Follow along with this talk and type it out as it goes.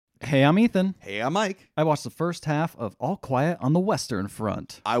Hey, I'm Ethan. Hey, I'm Mike. I watched the first half of All Quiet on the Western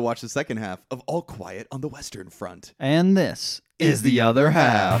Front. I watched the second half of All Quiet on the Western Front. And this is the other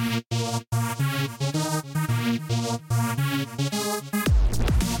half.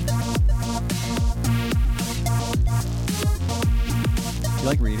 You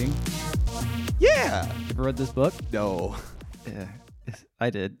like reading? Yeah. You ever read this book? No. Yeah, I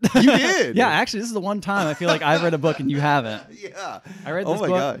did. You did? Yeah, actually, this is the one time I feel like I've read a book and you haven't. Yeah. I read Oh this my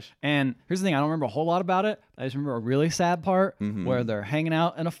book, gosh. and here's the thing: I don't remember a whole lot about it. I just remember a really sad part where they're hanging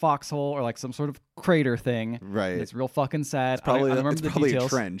out in a foxhole or like some sort of crater thing. Right. It's real fucking sad. Probably, I don't remember it's the probably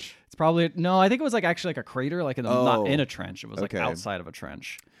details. a trench. It's probably no. I think it was like actually like a crater, like not Oh. in a trench. It was like Okay. outside of a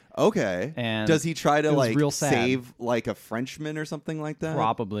trench. Okay. And does he try to it was like real sad. save like a Frenchman or something like that?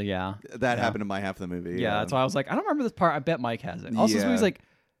 Probably, yeah. That Yeah. happened in my half of the movie. Yeah, that's why I was like, I don't remember this part. I bet Mike has it. Also, this Yeah. movie's like,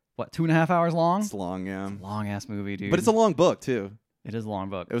 what, 2.5 hours long? It's long, yeah. Long ass movie, dude. But it's a long book too. It is a long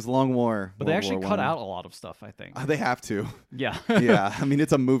book. It was a long war. But they World actually War cut I. out a lot of stuff, I think. They have to. Yeah. Yeah, I mean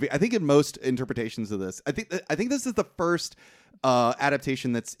it's a movie. I think in most interpretations of this, I think this is the first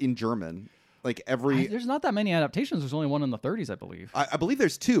adaptation that's in German. Like every, There's not that many adaptations. There's only one in the 30s, I believe. I believe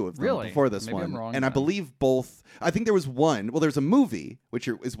there's two of them Really? before this Maybe one, I'm wrong and I then. believe both. I think there was one. Well, there's a movie, which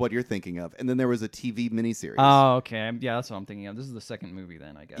is what you're thinking of, and then there was a TV miniseries. Oh, okay. Yeah, that's what I'm thinking of. This is the second movie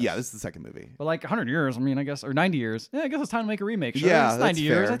then, I guess. yeah, this is the second movie. But like 100 years, I mean, I guess, or 90 years. Yeah, I guess it's time to make a remake. Sure. Yeah, it's 90 that's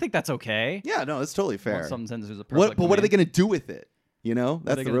years. fair. I think that's okay. Yeah, no, it's totally fair. Well, something sends us a What? perfect But what are they domain. going to do with it? You know, What are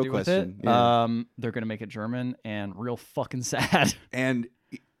that's they the gonna real do with question. it? Yeah. They're gonna make it German and real fucking sad. And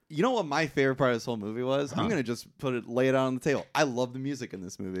you know what my favorite part of this whole movie was? I'm gonna just lay it out on the table. I love the music in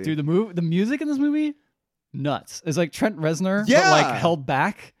this movie. Dude, the music in this movie, nuts. It's like Trent Reznor, Yeah. but like held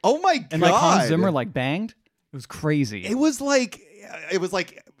back, Oh my god! and like Hans Zimmer like banged. It was crazy. It was like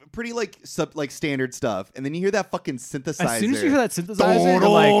pretty like standard stuff, and then you hear that fucking synthesizer. As soon as you hear that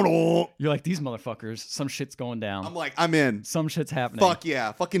synthesizer, you're like, these motherfuckers. Some shit's going down. I'm like, I'm in. Some shit's happening. Fuck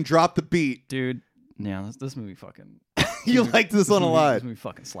yeah! Fucking drop the beat. Dude. Yeah, this movie fucking. You liked this one a lot. This movie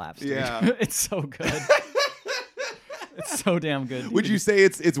fucking slaps. Dude. Yeah. It's so good. It's so damn good. Dude. Would you say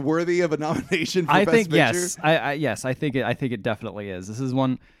it's worthy of a nomination for I Best think Picture? yes. Yes, I think it definitely is. This is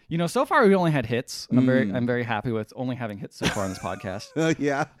one. You know, so far we only had hits, and I'm very happy with only having hits so far on this podcast.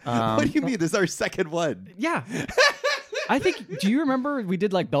 Yeah. What do you mean? This is our second one. Yeah. I think. Do you remember we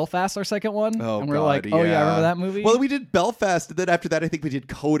did like Belfast, our second one? Oh, and we're God, like, oh yeah, I remember that movie. Well, we did Belfast, and then after that, I think we did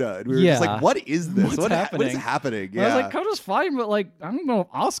Coda, and we were just Yeah. like, "What is this? What's What is happening?" happening?" And I was like, Coda's fine, but like, I don't know if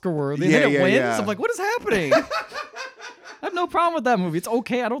Oscar worthy. Yeah, then it yeah, wins. yeah. I'm like, what is happening? I have no problem with that movie. It's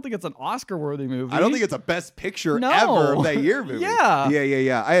okay. I don't think it's an Oscar worthy movie. I don't think it's a Best Picture No. ever of that year movie. Yeah.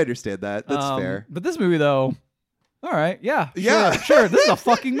 Yeah. I understand that. That's fair. But this movie, though, all right, yeah, Yeah. sure. This is a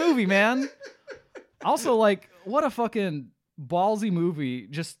fucking movie, man. Also, like, what a fucking ballsy movie.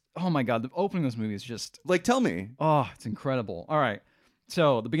 Just, oh my god, the opening of this movie is just, Like, tell me. oh, it's incredible. All right.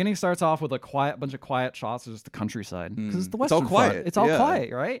 So the beginning starts off with a bunch of quiet shots of just the countryside because it's the It's all Western Front. quiet. It's all Yeah.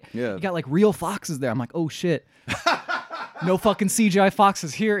 quiet, right? Yeah. You got like real foxes there. I'm like, oh shit. No fucking CGI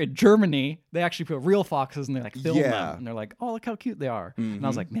foxes here in Germany. They actually put real foxes and they like film Yeah. them. And they're like, oh, look how cute they are. And I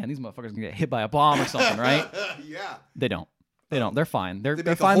was like, man, these motherfuckers are gonna get hit by a bomb or something, right? Yeah. They don't. They don't. They're fine. They're They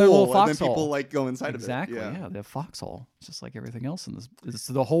make fine. a Their hole, little and then foxhole. people like go inside Exactly. of it. Yeah. They have foxhole. It's just like everything else in this. It's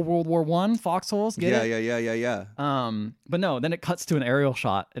the whole World War I foxholes. Get it? Yeah. But no, then it cuts to an aerial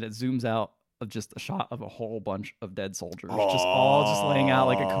shot and it zooms out of just a shot of a whole bunch of dead soldiers, just all just laying out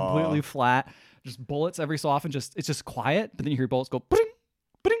like a completely flat, just bullets every so often. It's just quiet, but then you hear bullets go pring,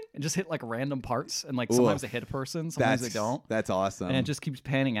 pring, and just hit like random parts, and like sometimes they hit a person, sometimes they don't, That's awesome. and it just keeps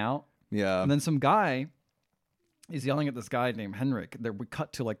panning out. yeah. And then some guy is yelling at this guy named Henrik. There we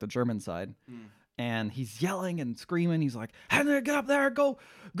cut to like the German side. And he's yelling and screaming. He's like, Henrik, get up there, go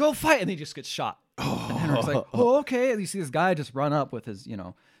fight. And he just gets shot. And Henrik's like, oh, okay. And you see this guy just run up with his,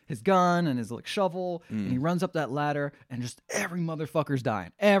 his gun and his like shovel. And he runs up that ladder and just every motherfucker's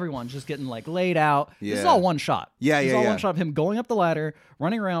dying. Everyone's just getting like laid out. This is Yeah. all one shot. Yeah, This is yeah, all yeah. one shot of him going up the ladder,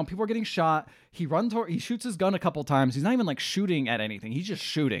 running around. People are getting shot. He shoots his gun a couple times. He's not even like shooting at anything. He's just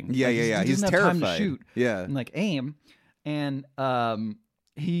shooting. Yeah, Like, yeah. He He's doesn't have time to terrified. shoot Yeah. and like aim. And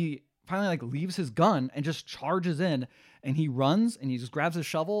he finally like leaves his gun and just charges in, and he runs and he just grabs his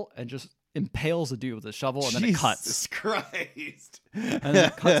shovel and just impales a dude with his shovel, and then it cuts. Jesus Christ. And then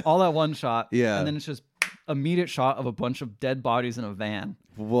it cuts all that one shot. Yeah. And then it's just immediate shot of a bunch of dead bodies in a van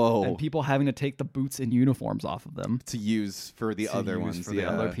Whoa. and people having to take the boots and uniforms off of them to use for the to other use ones. for the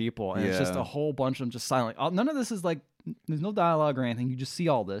other people. And it's just Yeah. a whole bunch of them just silent. None of this is like, there's no dialogue or anything. You just see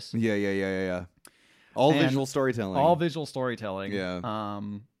all this. Yeah. All And visual storytelling. All visual storytelling. Yeah.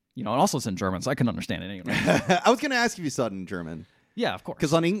 And also it's in German, so I can understand it anyway. I was going to ask if you saw it in German. Yeah, of course.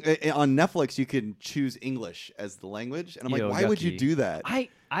 Because on Netflix you can choose English as the language, and I'm like, Yo, why would you yucky. do that?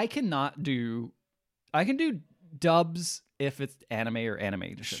 I cannot do. I can do dubs if it's anime or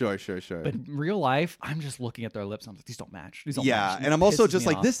animation. Sure. But in real life, I'm just looking at their lips. I'm like, these don't match. These don't Yeah, match. and I'm also Pisses just me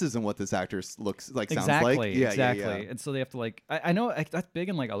like, off. this isn't what this actor looks like. Sounds Exactly, like. Yeah, exactly. Yeah, yeah. And so they have to like. I know that's big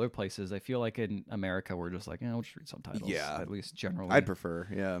in like other places. I feel like in America we're just like, we'll just read subtitles. Yeah. at least generally. I'd prefer.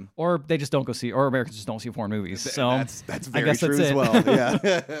 Yeah. or they just don't go see, or Americans just don't see foreign movies. So that's I very guess true that's as it. well.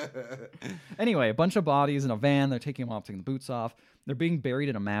 Yeah. Anyway, a bunch of bodies in a van. They're taking them off, taking the boots off. They're being buried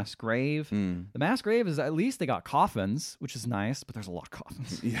in a mass grave. Mm. The mass grave is at least they got coffins, which is nice, but there's a lot of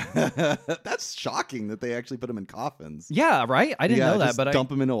coffins. Yeah. That's shocking that they actually put them in coffins. Yeah, right. I didn't know that, just but dump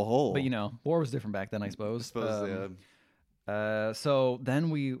them into a hole. But war was different back then, I suppose. yeah. So then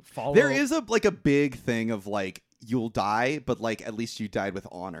we follow. There is a big thing of like you'll die, but like at least you died with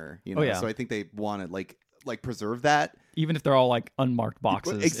honor. You know. Oh, yeah. So I think they want to like preserve that. even if they're all like unmarked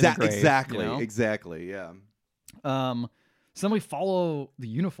boxes. in a Exactly. grave, Exactly. you know? Exactly. Yeah. So then we follow the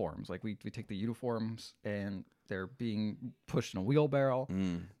uniforms. Like we take the uniforms and they're being pushed in a wheelbarrow.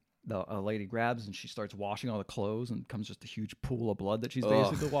 Mm. A lady grabs and she starts washing all the clothes and comes just a huge pool of blood that she's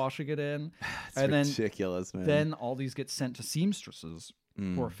basically washing it in. It's and ridiculous, man. then all these get sent to seamstresses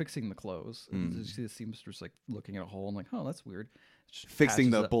Mm. who are fixing the clothes. And you see the seamstress like looking at a hole and like, oh, that's weird. She fixing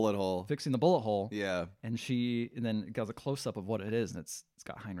patches the it- bullet hole. Fixing the bullet hole. Yeah. And then it got a close up of what it is, and it's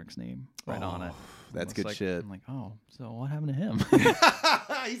got Heinrich's name right on it. That's It's good like, shit. I'm like, oh, so what happened to him?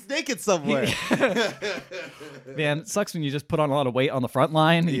 He's naked somewhere. Man, it sucks when you just put on a lot of weight on the front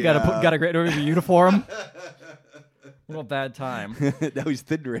line. You Yeah. gotta get over your uniform. What a bad time. Now he's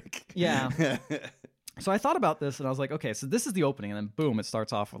Thindrick. Yeah. So I thought about this, and I was like, okay, so this is the opening, and then boom, it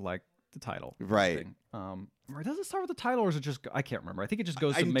starts off with like the title. Right. thing. Or does it start with the title, or is it just? I can't remember. I think it just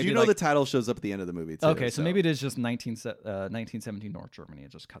goes I to maybe. do you know like, the title shows up at the end of the movie too. Okay, so maybe it is just 1917 North Germany.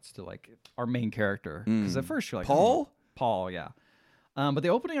 It just cuts to like our main character because at first you're like Paul? Paul, yeah. But the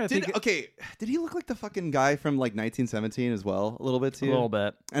opening, I think, did he look like the fucking guy from like 1917 as well? A little bit too. a little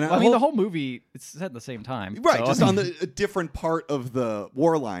bit. And Well, I mean, the whole movie it's set at the same time, Right, so- just on a different part of the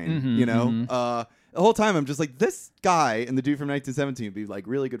war line, Mhm, you know? The whole time I'm just like, this guy and the dude from 1917 would be like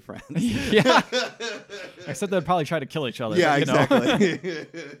really good friends. yeah. Except they'd probably try to kill each other. Yeah, but, you know. exactly.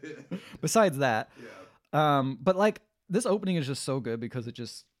 Besides that, but like this opening is just so good because it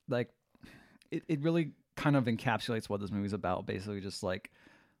just like it really kind of encapsulates what this movie's about. Basically, just like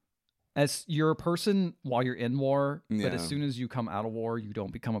as you're a person while you're in war, but Yeah. as soon as you come out of war, you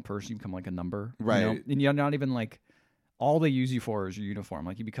don't become a person. You become like a number, you know? Right. And you're not even like all they use you for is your uniform.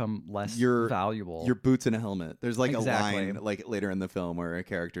 Like you become less valuable. Your boots and a helmet. There's like Exactly. a line like later in the film where a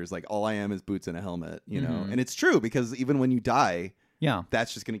character's like, all I am is boots and a helmet, you know? Mhm. And it's true because even when you die, yeah.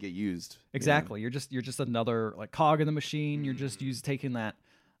 that's just going to get used. you know? Exactly. You're just another like cog in the machine. You're just taking that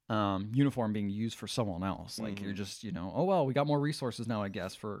uniform being used for someone else. Like you're just, oh well, we got more resources now, I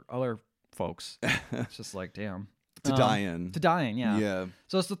guess, for other folks. It's just like, damn. To die in. To die in, yeah. Yeah.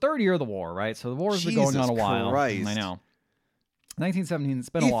 So it's the third year of the war, right? So the war has been going on a while. Christ. I know. 1917. It's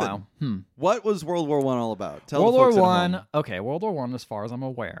been Ethan, a while. What was World War One all about? Tell World the War folks at One. home. Okay, World War One, as far as I'm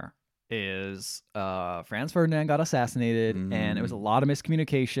aware, is Franz Ferdinand got assassinated, and it was a lot of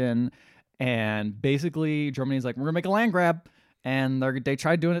miscommunication. And basically, Germany's like, we're gonna make a land grab, and they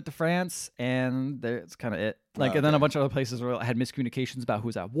tried doing it to France, and it's kind of it. Like, and then a bunch of other places had miscommunications about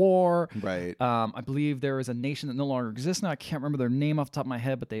who's at war. Right. I believe there is a nation that no longer exists now. I can't remember their name off the top of my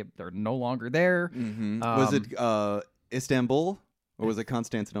head, but they're no longer there. Was it Istanbul or was it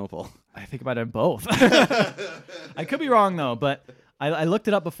Constantinople? I think about it both. I could be wrong though, but I looked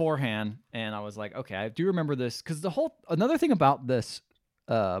it up beforehand and I was like, okay, I do remember this because another thing about this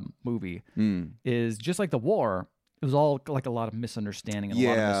movie is just like the war, it was all like a lot of misunderstanding and a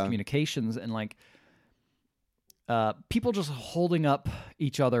lot of miscommunications and like people just holding up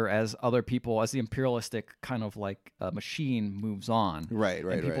each other as other people as the imperialistic kind of like machine moves on. Right.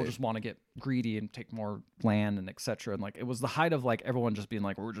 And people just want to get greedy and take more land and etc. And like it was the height of like everyone just being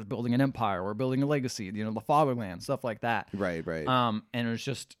like, we're just building an empire, we're building a legacy, the fatherland, stuff like that. Right. And it was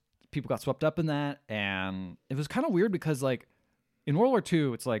just people got swept up in that, and it was kind of weird because like in World War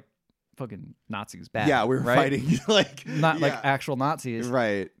II, it's like fucking Nazis bad. Yeah, we were right? fighting like not like actual Nazis.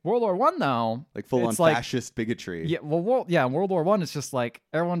 Right. World War One though, Like full on it's like, fascist bigotry. Yeah, well, World War One, it's just like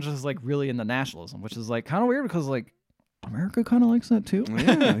everyone's just like really into nationalism, which is like kind of weird because like America kind of likes that too.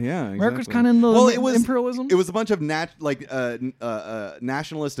 Yeah. America's exactly. kind of into it was imperialism. It was a bunch of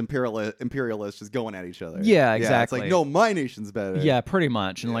nationalist imperialists just going at each other. Yeah, It's exactly. like, no, my nation's better. Yeah, pretty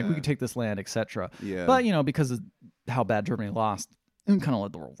much, and like we Yeah. could take this land, etc. Yeah. But because of how bad Germany lost, it kind of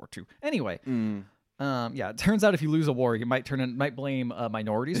led to World War II. Anyway, Yeah, it turns out if you lose a war, you might blame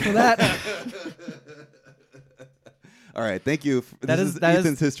minorities for that. All right, thank you. That This is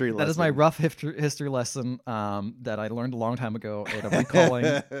Ethan's history lesson. That is my rough history lesson that I learned a long time ago, and I'm recalling.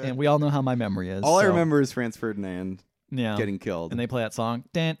 And we all know how my memory is. All I so, remember is Franz Ferdinand yeah, getting killed. and they play that song.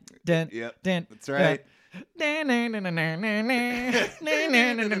 Dan, dan, Yep, dan. that's right. Okay.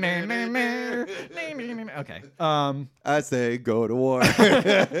 I say go to war.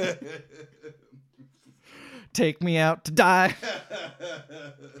 Take me out to die.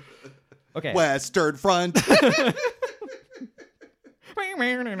 Okay. Western Front.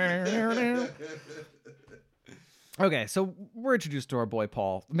 Okay, so we're introduced to our boy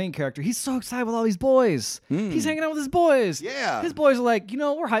Paul, the main character. He's so excited with all these boys. He's hanging out with his boys. Yeah. His boys are like,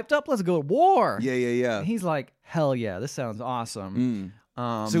 we're hyped up. Let's go to war. Yeah. And he's like, hell yeah, this sounds awesome.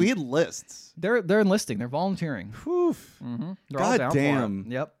 So he enlists. They're enlisting. They're volunteering. Whew. They're all God down damn. For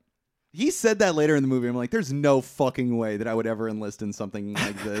it. Yep. He said that later in the movie. I'm like, there's no fucking way that I would ever enlist in something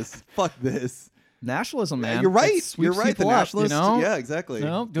like this. Fuck this. Nationalism, man. You're right. It sweeps You're right. The people up, nationalists. Yeah, exactly.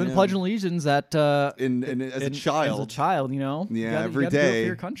 Doing the Pledge of Allegiance at as a child. As a child, Yeah, you gotta, every you gotta do it day. for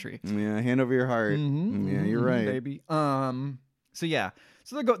your country. Yeah, hand over your heart. Yeah, you're right. baby. So yeah,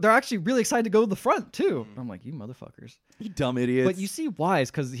 so they're actually really excited to go to the front too. I'm like, you motherfuckers. You dumb idiots. But you see why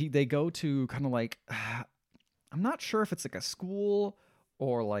is because they go to kind of like, I'm not sure if it's like a school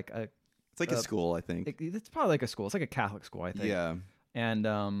or like a. It's like a school, I think. It's probably like a school. It's like a Catholic school, I think. Yeah. And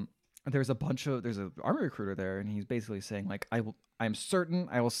there's an army recruiter there, and he's basically saying like, I'm certain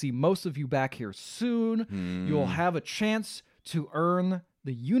I will see most of you back here soon. You will have a chance to earn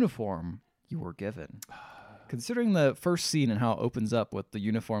the uniform you were given. Considering the first scene and how it opens up with the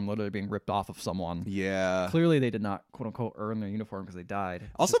uniform literally being ripped off of someone, Yeah. clearly they did not quote unquote earn their uniform because they died.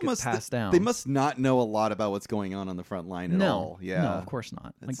 Also, Just get passed down. they must not know a lot about what's going on the front line at all. Yeah. No, of course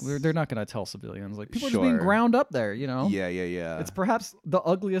not. Like they're not going to tell civilians. Like people are just Sure. being ground up there. Yeah. It's perhaps the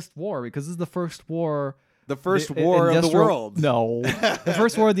ugliest war because this is the first war. The first war of the world. No, the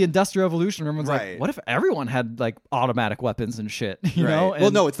first war of the Industrial Revolution. Everyone's Right. like, what if everyone had like automatic weeons and shit? You Right. know? Well,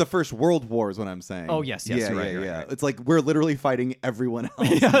 And- no, it's the first world war is what I'm saying. Oh, yes, Yeah, you're right, yeah, you're yeah. right. It's like we're literally fighting everyone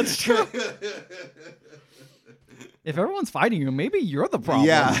else. Yeah, that's true. If everyone's fighting you, maybe you're the problem.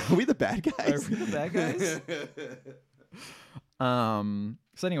 Yeah. Are we the bad guys? Are we the bad guys?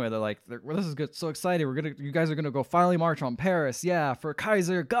 So anyway, they're like, well, this is good. So excited. You guys are gonna go finally march on Paris. Yeah, for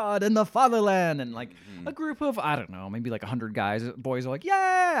Kaiser, God, and the fatherland. And like a group of, I don't know, maybe like 100 boys are like,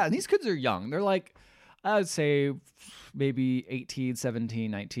 yeah. And these kids are young. They're like, I would say maybe 18,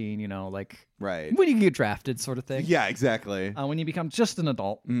 17, 19, like Right. when you get drafted sort of thing. Yeah, exactly. When you become just an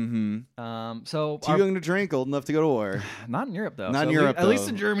adult. So Too young to drink, old enough to go to war. not in Europe, though. Not in So Europe, At least though.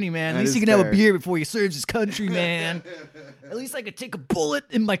 in Germany, man. That At least is you can have fair. a beer before you serve this country, man. At least I could take a bullet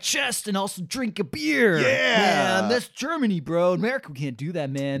in my chest and also drink a beer. Yeah. Man, that's Germany, bro. America can't do that,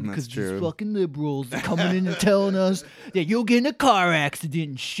 man. That's Because these true. fucking liberals are coming in and telling us that you'll get in a car accident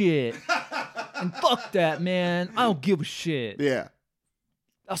and shit. And fuck that, man. I don't give a shit. Yeah.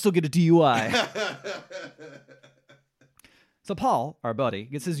 I'll still get a DUI. So Paul, our buddy,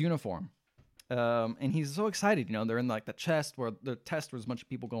 gets his uniform. And he's so excited, they're in like the chest where the test was a bunch of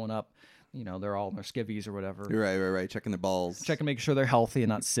people going up, they're all in their skivvies or whatever. Right. Checking their balls. Checking, making sure they're healthy and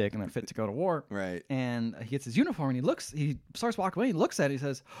not sick and they're fit to go to war. Right. And he gets his uniform and he starts walking away. He looks at it. He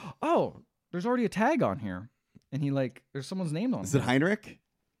says, "Oh, there's already a tag on here." And there's someone's name on it. Is it Heinrich?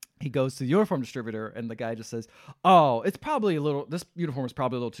 He goes to the uniform distributor and the guy just says, "Oh, this uniform is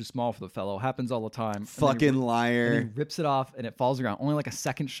probably a little too small for the fellow. Happens all the time." Fucking And he liar. rips it off and it falls around. Only like a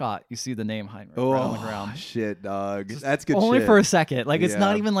second shot, you see the name Heinrich right on the ground. Shit, dog. That's good Only shit. for a second. Like it's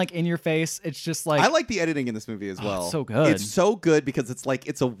not Yeah. even like in your face. It's just like I like the editing in this movie as well. so good. It's so good because it's like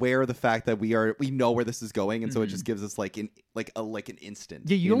it's aware of the fact that we know where this is going, and so it just gives us like an instant.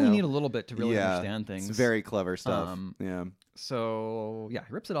 Yeah, you only know? need a little bit to really understand things. It's very clever stuff. Yeah. So yeah,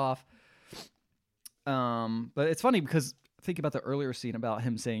 he rips it off. But it's funny because think about the earlier scene about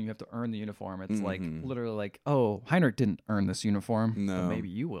him saying you have to earn the uniform. It's like literally like, oh, Heinrich didn't earn this uniform. No. But maybe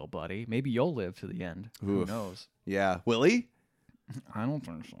you will, buddy. Maybe you'll live to the end. Who Oof. knows? Yeah. Willie? I don't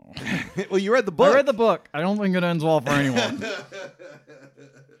think so. Well, you read the book. I read the book. I don't think it ends well for anyone.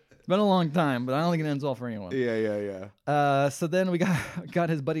 It's been a long time, but I don't think it ends well for anyone. Yeah. So then we got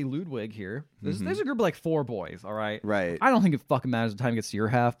his buddy Ludwig here. There's a group of like 4 boys, all right? Right. I don't think it fucking matters the time gets to your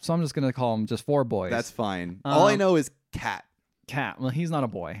half, so I'm just going to call them just 4 boys. That's fine. All I know is cat. Cat. Well, he's not a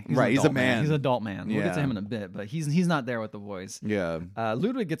boy. Right, an he's a adult man. He's an adult man. We'll get Yeah. to him in a bit, but he's not there with the boys. Yeah.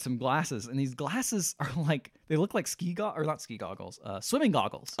 Ludwig gets some glasses, and these glasses are like, they look like swimming goggles.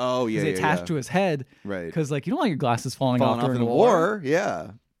 Oh, yeah. They yeah, attach yeah. to his head. Right. Because, like, you don't want your glasses falling Falling off during in the the war.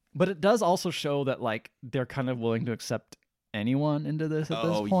 Yeah. But it does also show that like they're kind of willing to accept anyone into this at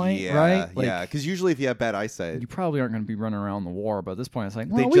this point, yeah, right? Like, yeah, because usually if you have bad eyesight, you probably aren't going to be running around the war, but at this point it's like,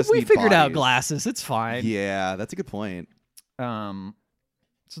 They well, just we need figured out bodies. glasses. It's fine. yeah, that's a good point.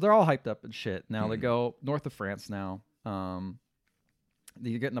 So they're all hyped up and shit. Now they Hmm. go north of France now.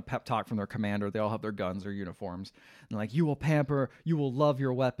 You're getting a pep talk from their commander. They all have their guns, their uniforms. And like, you will pamper, you will love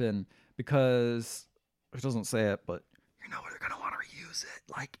your weapon because it doesn't say it, but you know they're gonna want to reuse it.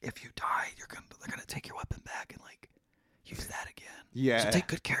 Like if you die, they're gonna take your weapon back and like use that again. Yeah, So take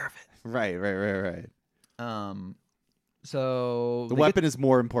good care of it. right. So The they weapon is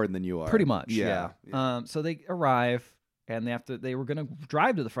more important than you are. pretty much, Yeah. yeah. So they arrive and they were gonna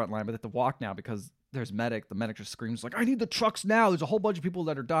drive to the front line, but they have to walk now because there's medic. The medic just screams like, "I need the trucks now! There's a whole bunch of people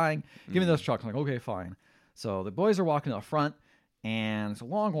that are dying. Give me those trucks." I'm like, okay, fine. So the boys are walking to the front, and it's a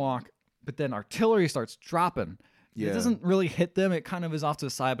long walk. But then artillery starts dropping. Yeah. It doesn't really hit them. It kind of is off to the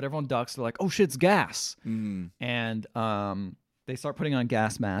side, but everyone ducks. They're like, "Oh shit, it's gas!" Mm. And they start putting on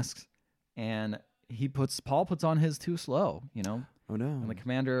gas masks, and Paul puts on his too slow. Oh no. And the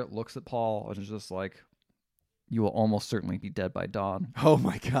commander looks at Paul and is just like, "You will almost certainly be dead by dawn." Oh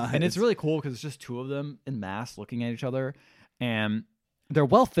my god. And it's really cool because it's just two of them in masks looking at each other, and they're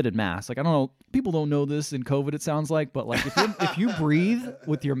well-fitted masks. Like, I don't know, people don't know this in COVID, it sounds like, but like if you breathe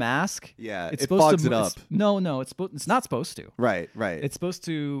with your mask, yeah. it's It supposed fogs to it up. it's not supposed to. Right. It's supposed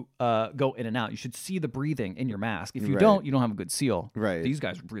to go in and out. You should see the breathing in your mask. If you Right. don't, you don't have a good seal. Right. These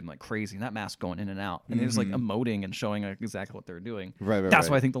guys were breathing like crazy, and that mask going in and out, and they're just like emoting and showing like, exactly what they're doing. Right. That's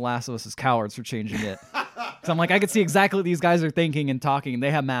why I think The Last of Us is cowards for changing it. So I'm like, I could see exactly what these guys are thinking and talking, and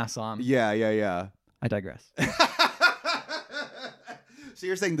they have masks on. Yeah. I digress. So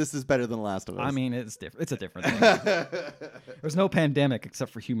you're saying this is better than The Last of Us? I mean, it's different. It's a different thing. There's no pandemic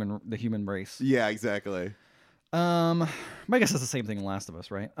except for the human race. yeah, exactly. I guess it's the same thing in Last of Us,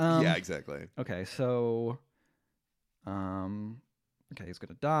 right? Yeah, exactly. Okay, so, okay, he's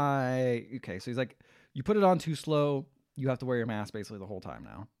gonna die. Okay, so he's like, you put it on too slow. You have to wear your mask basically the whole time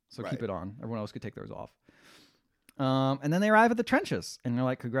now. So keep Right. it on. Everyone else could take theirs off. And then they arrive at the trenches, and they're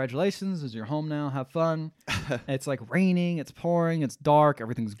like, "Congratulations, this is your home now. Have fun." And it's like raining, it's pouring, it's dark,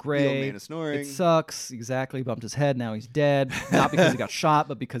 everything's The old gray. man is snoring. It sucks. Exactly. He bumped his head. Now he's dead. Not because he got shot,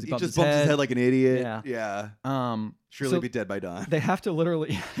 but because he He bumped just his bumped head. his head like an idiot. Yeah. Yeah. Surely so be dead by dawn. they have to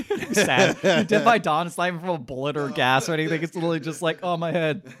literally sad. You're dead by dawn. It's not even from a bullet or gas or anything. It's literally just like, oh, my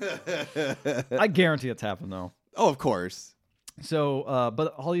head. I guarantee it's happened though. Oh, of course. So,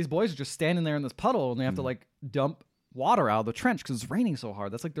 but all these boys are just standing there in this puddle, and they have to like dump water out of the trench because it's raining so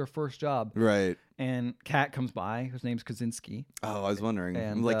hard. That's like their first job. Right. And Kat comes by. His name's Kaczynski. Oh, I was wondering.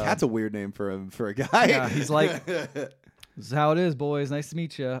 And, I'm like, cat's a weird name for a guy. Yeah, he's like, "This is how it is, boys. Nice to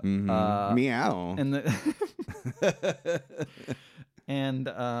meet you." Meow. And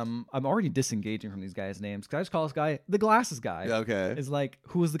I'm already disengaging from these guys' names. Can I just call this guy the glasses guy? Okay. Is like,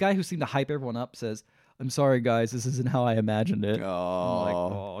 who was the guy who seemed to hype everyone up? Says, "I'm sorry, guys, this isn't how I imagined it." I'm like,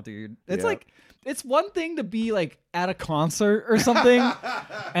 Oh. oh, dude, it's Yeah. like, it's one thing to be like at a concert or something,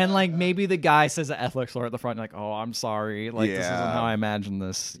 and like maybe the guy says an ethnic slur at the front, like, "Oh, I'm sorry, like this isn't Yeah. how I imagined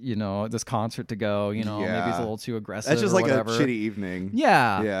this, this concert to go, maybe it's Yeah. a little too aggressive." That's just or like whatever. a shitty evening.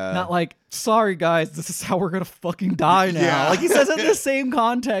 Yeah. Yeah. Not like, "Sorry guys, this is how we're gonna fucking die now." Yeah. Like he says it in the same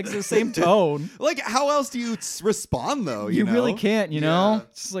context, the same tone. Like, how else do you respond though? You know? really can't, you know? Yeah.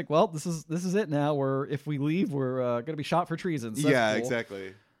 It's just like, well, this is it now. If we leave, we're gonna be shot for treason. So that's Yeah, cool.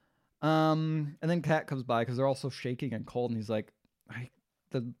 exactly. And then Kat comes by because they're all so shaking and cold, and he's like,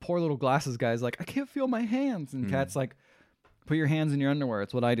 the poor little glasses guy's like, "I can't feel my hands," and Kat's like, "Put your hands in your underwear.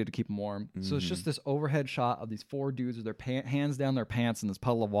 It's what I do to keep them warm." So it's just this overhead shot of these four dudes with their hands down their pants in this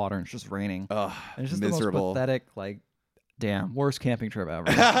puddle of water, and it's just raining. Ugh, And it's just miserable. the most pathetic, like, damn, worst camping trip ever.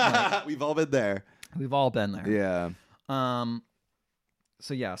 Like, We've all been there. we've all been there. Yeah.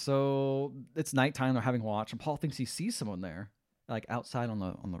 So it's nighttime. They're having watch, and Paul thinks he sees someone there, like outside on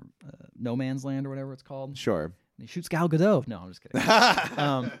the no man's land or whatever it's called. Sure. And he shoots Gal Gadot. No, I'm just kidding.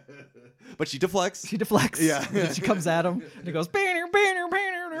 But she deflects. She deflects. Yeah. And she comes at him, and he goes, "Banner, banner,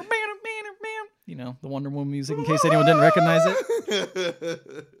 banner, banner, banner, banner." You know, the Wonder Woman music, in case anyone didn't recognize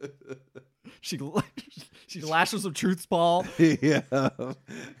it. She lashes some truths, Paul. Yeah.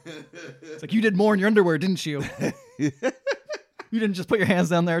 It's like, "You did more in your underwear, didn't you? You didn't just put your hands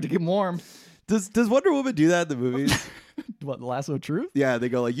down there to keep warm." Does Wonder Woman do that in the movies? What, the lasso of truth? Yeah, they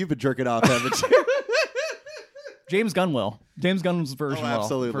go like, "You've been jerking off, haven't you?" James Gunn will. James Gunn's version will.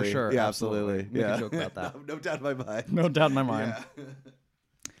 absolutely. For sure. Yeah, absolutely. Make Yeah. a joke about that. No doubt in my mind. No doubt in my mind.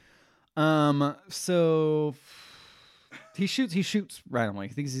 Yeah. So he shoots randomly.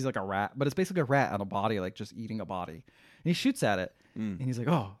 He thinks he's like a rat, but it's basically a rat on a body, like just eating a body. And he shoots at it, And he's like,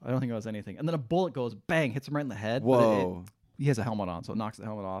 oh, I don't think it was anything. And then a bullet goes, bang, hits him right in the head. Whoa. He has a helmet on, so it knocks the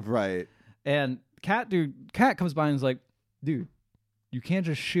helmet off. Right. And Cat comes by and is like, dude, you can't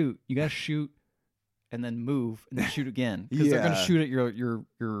just shoot. You got to shoot and then move and then shoot again. Because they're going to shoot at your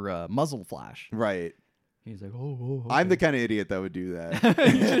muzzle flash. Right. He's like, oh. Okay. I'm the kind of idiot that would do that.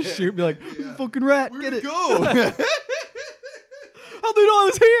 You just shoot and be like, fucking rat, Where'd get it. go? How'd they know I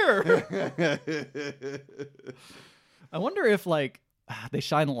was here? I wonder if, like, they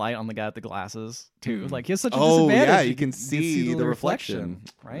shine a light on the guy with the glasses, too. Like, he has such a disadvantage. Yeah, you can see the reflection.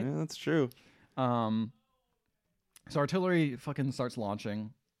 Right? Yeah, that's true. So artillery fucking starts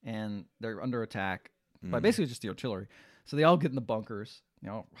launching, and they're under attack by basically just the artillery. So they all get in the bunkers,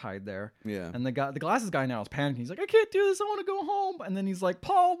 hide there. Yeah. And the glasses guy now is panicking. He's like, I can't do this. I want to go home. And then he's like,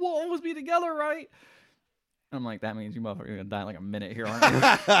 Paul, we'll always be together, right? And I'm like, that means you motherfuckers are gonna die in like a minute here, aren't you?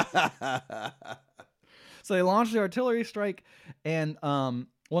 So they launch the artillery strike, and one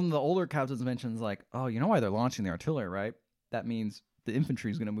of the older captains mentions like, oh, you know why they're launching the artillery, right? That means the infantry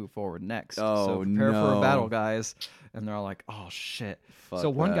is going to move forward next. Oh, so prepare for no. a battle, guys. And they're all like, oh shit. Fuck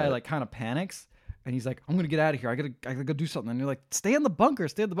so one guy that. like kind of panics, and he's like, I'm gonna get out of here. I gotta go do something. And you're like, stay in the bunker.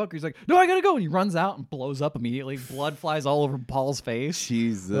 He's like, no, I gotta go. And he runs out and blows up immediately. Blood flies all over Paul's face.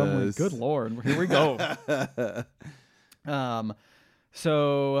 Jesus. And I'm like, good lord, here we go.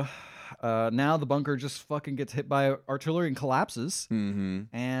 So now the bunker just fucking gets hit by artillery and collapses.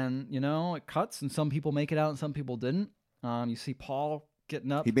 Mm-hmm. And it cuts, and some people make it out and some people didn't. You see Paul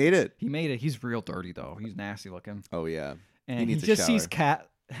getting up. He made it. He's real dirty though. He's nasty looking. Oh yeah. And he needs a just shower. sees Cat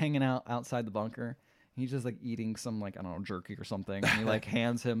hanging out outside the bunker. He's just like eating some like, I don't know, jerky or something. And he like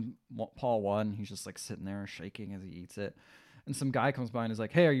hands him Paul one. He's just like sitting there shaking as he eats it. And some guy comes by and is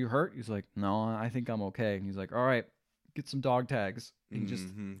like, hey, are you hurt? He's like, no, I think I'm okay. And he's like, all right, get some dog tags. He just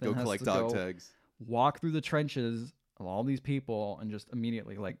then go has collect to dog tags. Walk through the trenches of all these people and just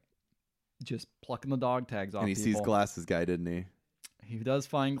immediately like just plucking the dog tags off. And he people. sees glasses guy, didn't he? He does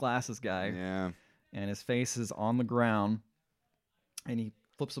find glasses guy. Yeah. And his face is on the ground. And he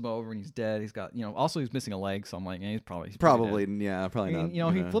flips him over and he's dead. He's got, also he's missing a leg, so I'm like, he's probably not.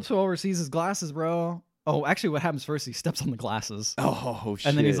 And, he flips him over, sees his glasses, bro. Oh, actually, what happens first? He steps on the glasses. Oh shit!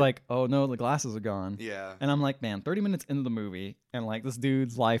 And then he's like, "Oh no, the glasses are gone." Yeah. And I'm like, man, 30 minutes into the movie, and like this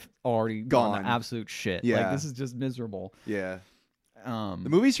dude's life already gone to absolute shit. Yeah. Like this is just miserable. Yeah. The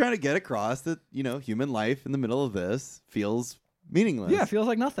movie's trying to get across that human life in the middle of this feels meaningless. Yeah, it feels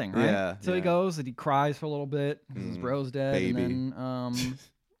like nothing, right? Yeah. So he goes and he cries for a little bit because his bro's dead. Baby. And then,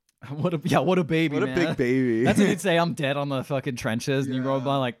 what a baby, What man. a big baby. That's what he'd say. I'm dead on the fucking trenches, and you roll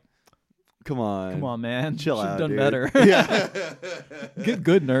by like, Come on, man, chill Should've out, done dude. better. Yeah.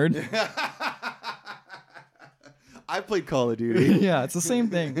 good nerd. I played Call of Duty. Yeah, it's the same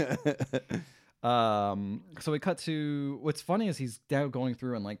thing. So we cut to what's funny is he's now going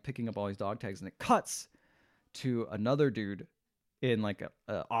through and like picking up all these dog tags, and it cuts to another dude in like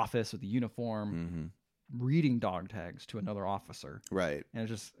a office with a uniform reading dog tags to another officer. Right. And it's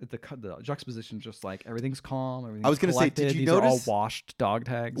just the juxtaposition, just like everything's calm. Everything's I was gonna say, collected. did you These notice are all washed dog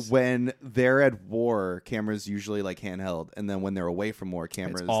tags? When they're at war, cameras usually like handheld, and then when they're away from war,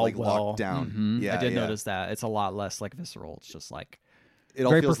 cameras It's all like locked down. Mhm. Yeah, I did yeah. notice that. It's a lot less like visceral. It's just like It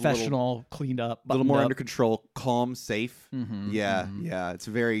all very feels professional, cleaned up, a little buttoned more up. under control, calm, safe. Mhm, Yeah, mhm. yeah. It's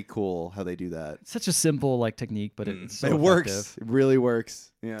very cool how they do that. It's such a simple like technique, but it's so it works. effective. It really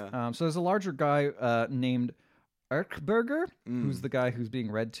works. Yeah. So there's a larger guy named Erkberger, who's the guy who's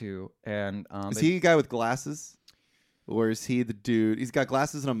being read to, and Is he a guy with glasses, or is he the dude? He's got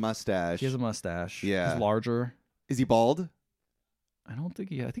glasses and a mustache. he has a mustache. Yeah. He's larger. Is he bald? I don't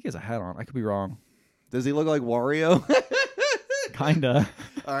think I think he has a hat on. I could be wrong. Does he look like Wario? Kinda.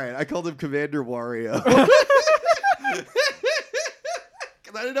 All right, I called him Commander Wario.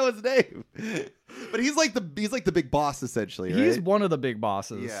 Because I didn't know his name. But he's like the big boss essentially, right? He's one of the big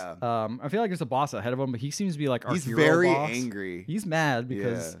bosses. Yeah. I feel like there's a boss ahead of him, but he seems to be like our He's hero very boss. angry. He's mad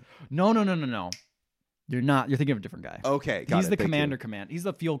because Yeah. no. You're not. You're thinking of a different guy. Okay, got He's it. the Thank commander. you. He's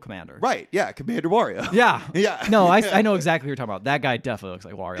the field commander. Right, yeah, Commander Wario. Yeah. Yeah. No, I know exactly what you're talking about. That guy definitely looks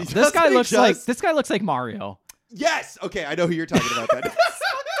like Wario. He This guy does. this guy looks like Mario. Yes! Okay, I know who you're talking about then.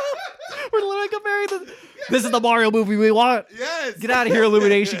 We're literally comparing the. This is the Mario movie we want. Yes! Get out of here,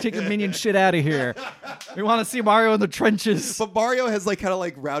 Illumination. Take your minion shit out of here. We want to see Mario in the trenches. But Mario has like kind of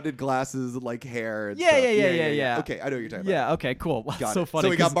like rounded glasses and like hair and Yeah, stuff. yeah. Okay, I know what you're talking about. Yeah. Okay. Cool. Got So it. funny. So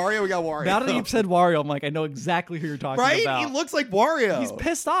we got 'cause Mario, we got Wario. Now that you've said Wario, I'm like, I know exactly who you're talking right? about. He looks like Wario. He's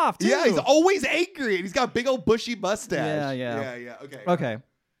pissed off too. Yeah, he's always angry and he's got a big old bushy mustache. Yeah. Yeah. Okay. Okay.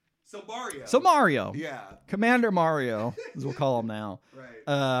 So Mario. So Mario. Yeah. Commander Mario, as we'll call him now.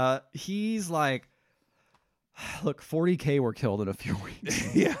 Right. He's like, Look, 40K were killed in a few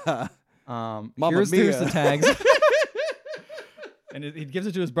weeks. Yeah. Mamma Mia. here's the tags. And he gives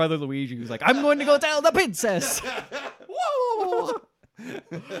it to his brother Luigi, who's like, I'm going to go tell the princess. Whoa!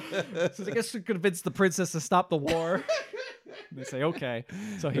 So I guess to convince the princess to stop the war. They say, okay.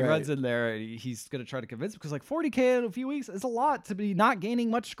 So he runs in there, and he's going to try to convince him, because like 40K in a few weeks is a lot to be not gaining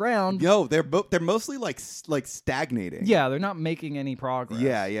much ground. Yo, they're mostly like stagnating. Yeah, they're not making any progress.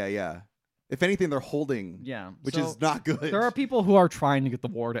 Yeah. If anything, they're holding. Yeah. Which So is not good. there are people who are trying to get the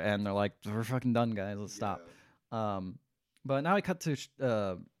war to end. They're like, we're fucking done, guys. Let's stop. But now I cut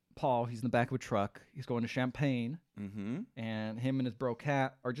to Paul. He's in the back of a truck. He's going to Champagne. Mm-hmm. And him and his bro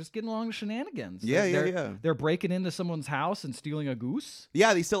Cat are just getting along with shenanigans. Yeah. They're breaking into someone's house and stealing a goose.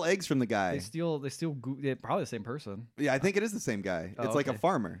 Yeah, they steal eggs from the guy. They steal probably the same person. Yeah, I think it is the same guy. Oh, it's like a okay.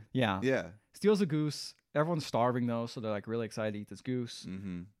 farmer. Yeah. Yeah. Steals a goose. Everyone's starving though, so they're like really excited to eat this goose.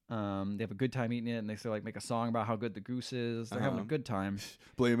 Mm-hmm. They have a good time eating it, and they like make a song about how good the goose is. They're having a good time.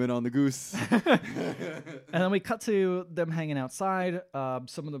 Blame it on the goose. And then we cut to them hanging outside.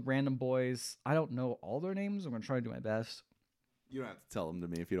 Some of the random boys. I don't know all their names. I'm gonna try to do my best. You don't have to tell them to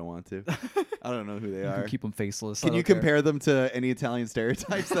me if you don't want to. I don't know who they You are. can keep them faceless. Can you compare them to any Italian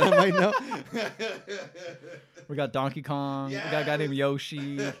stereotypes that I might know? We got Donkey Kong. We got a guy named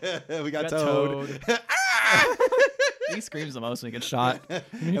Yoshi. we got Toad. He screams the most when he gets shot.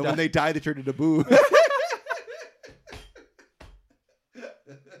 And when they die, they turn into Boo.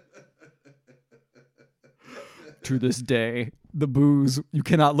 To this day, the Boos, you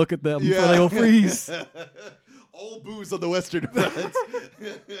cannot look at them for they will freeze. All Boos on the Western Front.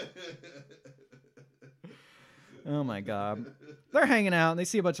 Oh my god. They're hanging out and they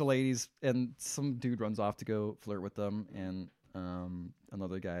see a bunch of ladies, and some dude runs off to go flirt with them, and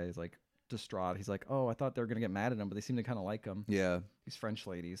another guy is like distraught. He's like, oh, I thought they were gonna get mad at him, but they seem to kind of like him. Yeah. These French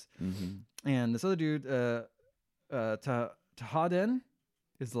ladies. Mm-hmm. And this other dude, Tahaden,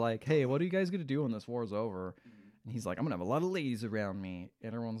 is like, hey, what are you guys gonna do when this war's over? And he's like, I'm gonna have a lot of ladies around me.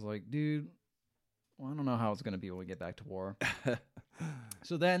 And everyone's like, dude, well, I don't know how it's gonna be when we get back to war.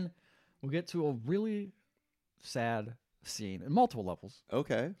 So then we'll get to a really sad scene in multiple levels.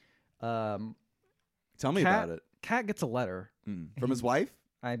 Okay. Tell me about it. Cat gets a letter From his wife?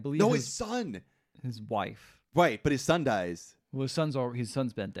 I believe. No, his son. His wife. Right, but his son dies. Well, his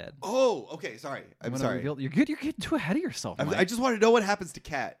son's been dead. Oh, okay. Sorry. I'm sorry. You're good. You're getting too ahead of yourself. I just want to know what happens to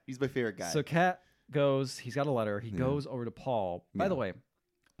Cat. He's my favorite guy. So Cat goes. He's got a letter. He goes over to Paul. By Yeah. the way,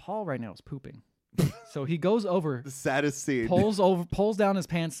 Paul right now is pooping. So he goes over, the saddest scene. pulls down his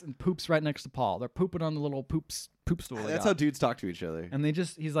pants and poops right next to Paul. They're pooping on the little poop stool. That's how dudes talk to each other. And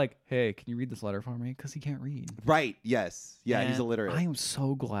he's like, hey, can you read this letter for me? Because he can't read. Right. Yes. Yeah. He's And illiterate. I am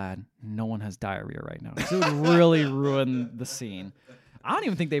so glad no one has diarrhea right now. 'Cause it would really ruin the scene. I don't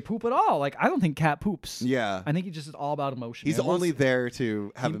even think they poop at all. Like, I don't think Cat poops. Yeah. I think he's just all about emotion. He's And once- only there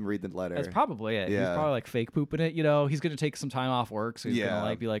to have him read the letter. That's probably it. He's Yeah. probably like fake pooping it. You know, he's gonna take some time off work, so he's Yeah. gonna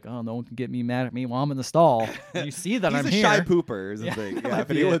like be like, "Oh, no one can get me mad at me while I'm in the stall." And you see that He's I'm a here. shy pooper, is the Yeah, thing. that Yeah, might if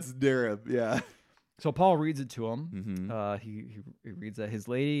be anyone's near him. Yeah. So Paul reads it to him. Mm-hmm. He reads that his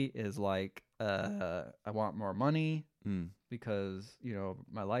lady is like, "I want more money because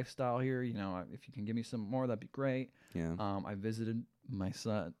my lifestyle here. If you can give me some more, that'd be great." Yeah. I visited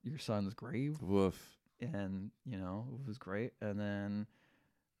your son's grave, Woof. and it was great. And then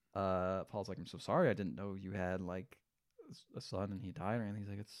Paul's like, I'm so sorry, I didn't know you had like a son and he died or anything. He's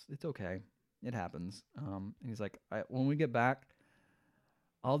like, it's okay, it happens. And he's like, when we get back,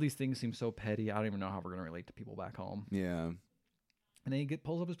 all these things seem so petty, I don't even know how we're gonna relate to people back home. Yeah. And then he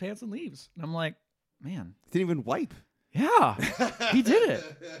pulls up his pants and leaves, and I'm like, man, Didn't even wipe. yeah, he did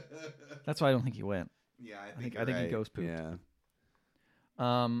it. That's why I don't think he went. Yeah, I think he ghost pooped. Yeah.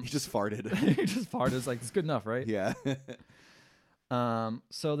 He He just farted. he just farted. It's like, it's good enough, right? Yeah.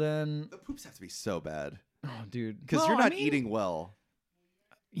 So then, The poops have to be so bad. oh, dude, Because well, you're I not mean, eating well.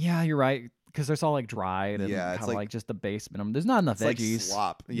 Yeah, you're right. Because it's all like dried and Yeah, kind it's of like- like just the basement. There's not enough It's veggies. like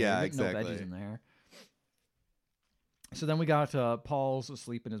slop. Yeah, there's exactly. No veggies in there. So then we got Paul's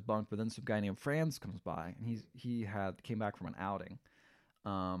asleep in his bunk, but then some guy named Franz comes by, and he came back from an outing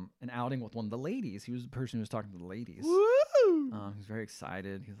with one of the ladies. He was the person who was talking to the ladies. Woo! He's very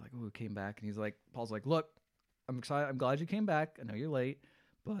excited. He's like, "Oh, we came back," and he's like, Paul's like, "Look, I'm excited. I'm glad you came back. I know you're late,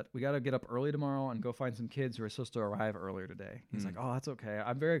 but we got to get up early tomorrow and go find some kids who are supposed to arrive earlier today." He's like, "Oh, that's okay.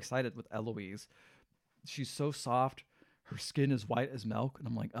 I'm very excited with Eloise. She's so soft. Her skin is white as milk." And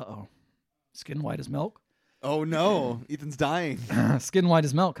I'm like, "Uh-oh. Skin white as milk? Oh no, Ethan's dying. Skin white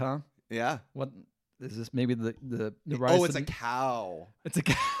as milk, huh? Yeah. What is this maybe the rise? Oh, it's of a cow. It's a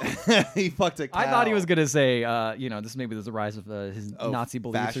cow. He fucked a cow. I thought he was gonna say, this maybe there's a rise of his Oh, Nazi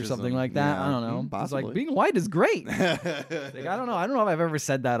beliefs or something fascism. like that. Yeah. I don't know. It's Possibly. like being white is great. Like, I don't know. I don't know if I've ever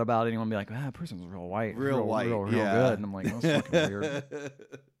said that about anyone. Be like, that person's real white, Real white, real yeah. good. And I'm like, that's fucking weird.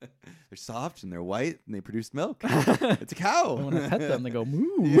 They're soft and they're white and they produce milk. It's a cow. I want to pet them. They go moo.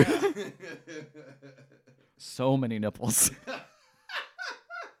 Yeah. So many nipples.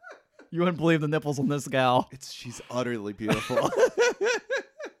 You wouldn't believe the nipples on this gal. She's utterly beautiful.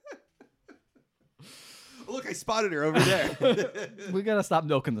 Look, I spotted her over there. We gotta stop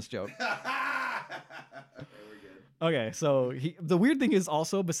milking this joke. Okay, so the weird thing is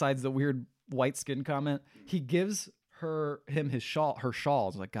also, besides the weird white skin comment, he gives him her shawl.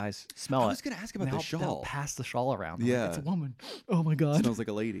 It's like, guys, smell it. I was gonna ask about the They'll shawl. pass the shawl around. I'm Yeah. like, it's a woman. Oh my god, Smells like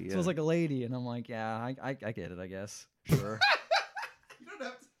a lady. Yeah. smells like a lady. And I'm like, yeah, I get it. I guess sure.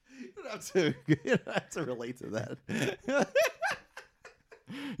 You don't have to relate to that.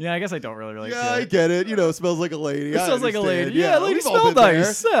 Yeah, I guess I don't really relate. Yeah, to I it. get it. Smells like a lady. It smells like a understand. lady. Yeah, lady we've all smell been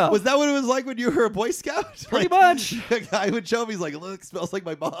nice. there. Yeah. Was that what it was like when you were a Boy Scout? Pretty much. A guy would show up. He's like, "Look, smells like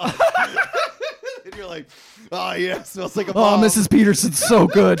my mom." And you're like, "Oh yeah, smells like a Oh, mom." Mrs. Peterson's so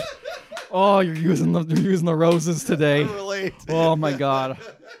good. Oh, you're using the roses today. I relate. Oh my god.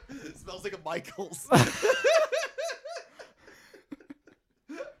 It smells like a Michaels.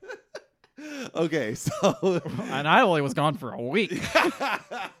 Okay, so And I only was gone for a week.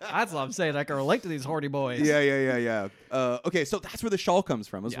 That's what I'm saying. I can relate to these horny boys. yeah. Okay, so that's where the shawl comes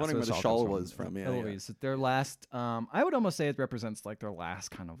from. I was Yeah, wondering so where the the shawl comes was from. Yeah, Eloise. Their last, I would almost say it represents like their last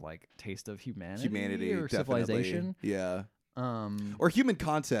kind of like taste of humanity or definitely. civilization. Yeah, Um, or human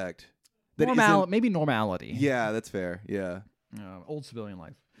contact. That maybe normality. Yeah, that's fair. Yeah. Old civilian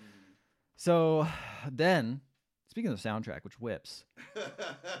life. So then, speaking of the soundtrack, which whips,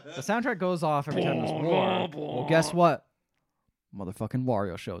 the soundtrack goes off every time there's war. Well, guess what? Motherfucking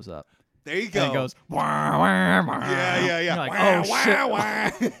Wario shows up. There you go. And it goes, wah, wah, wah. Yeah. You're like, Wah, oh wah, shit.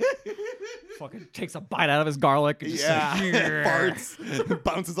 wah. Fucking takes a bite out of his garlic. And just Yeah. like, Farts.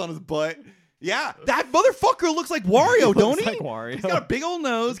 Bounces on his butt. Yeah. That motherfucker looks like Wario, don't he? Like Wario. He's got a big old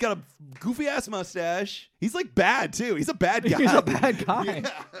nose, got a goofy ass mustache. He's like bad too. He's a bad guy. He's a bad guy.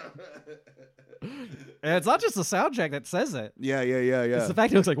 Yeah. And it's not just the soundtrack that says it. Yeah. It's the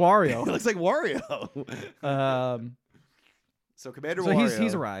fact he looks like Wario. He looks like Wario. So Commander So Wario.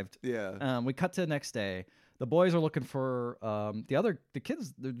 he's arrived. Yeah. We cut to the next day. The boys are looking for the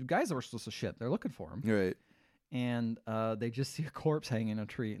kids, the guys that were supposed to shit. They're looking for him, Right. and they just see a corpse hanging in a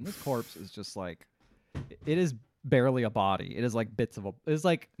tree. And this corpse is just like, it is barely a body. It is like bits of it's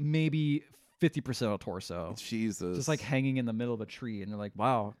like maybe 50% of a torso, Jesus. just like hanging in the middle of a tree. And they're like,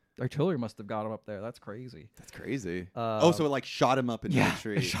 wow, artillery must have got him up there. That's crazy. That's crazy. Uh, so it like shot him up into yeah, a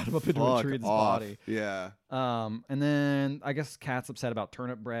tree. it shot him up into a Fuck tree in his off. body. Yeah. And then I guess Cat's upset about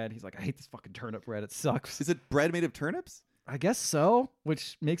turnip bread. He's like, I hate this fucking turnip bread. It sucks. Is it bread made of turnips? I guess so,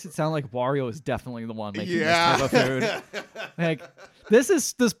 which makes it sound like Wario is definitely the one making Yeah. this type of food. Like, this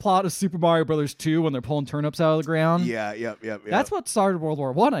is this plot of Super Mario Brothers 2 when they're pulling turnips out of the ground. Yeah. Yep. That's what started World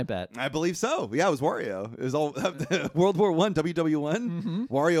War One, I bet. I believe so. Yeah, it was Wario. It was all World War One, WW1,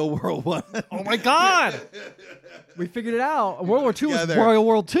 Wario World One. Oh my God! We figured it out. World War Two was Together. Wario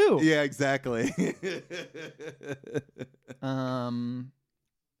World 2. Yeah, exactly.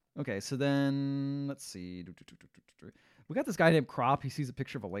 Okay, so then let's see. We got this guy named Crop. He sees a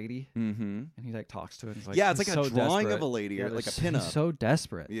picture of a lady, Mm-hmm. and he like talks to it. And he's like, Yeah, it's he's like a so drawing desperate. of a lady or like a he's pinup. so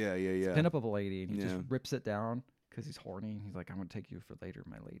desperate. Yeah. Pin up of a lady, and he just Yeah. rips it down because he's horny. And he's like, I'm gonna take you for later,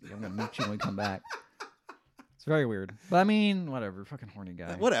 my lady. I'm gonna meet you when we come back. It's very weird, but I mean, whatever. Fucking horny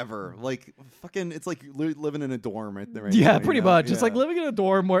guy. Whatever. Like fucking. It's like living in a dorm right there. Right Yeah, now, pretty you know? much. It's like Yeah. living in a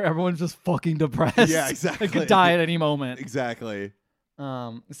dorm where everyone's just fucking depressed. Yeah, exactly. They could die at any moment. Exactly.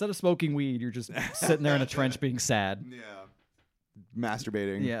 Instead of smoking weed, you're just sitting there in a trench being sad. Yeah.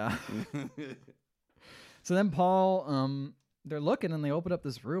 Masturbating. Yeah. So then Paul, they're looking and they open up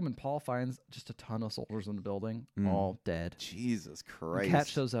this room and Paul finds just a ton of soldiers in the building, all dead. Jesus And Christ. Cat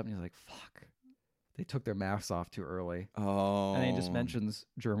shows up and he's like, fuck. They took their masks off too early. Oh. And he just mentions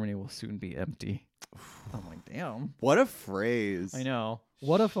Germany will soon be empty. I'm like, damn. What a phrase. I know.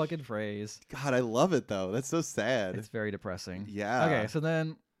 What a fucking phrase. God, I love it though. That's so sad. It's very depressing. Yeah. Okay, so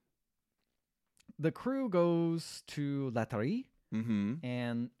then the crew goes to Latterie, Mm-hmm.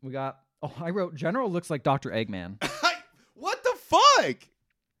 and we got. Oh, I wrote General looks like Dr. Eggman. What the fuck?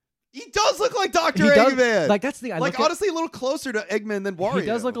 He does look like Dr. He does- Eggman. Like that's the. I like look at- honestly, a little closer to Eggman than Wario. He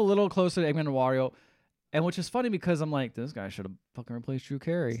does look a little closer to Eggman and Wario, and which is funny because I'm like, this guy should have fucking replaced Drew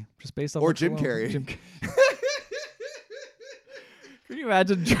Carey just based on Or looks Jim alone. Carrey. Jim Can you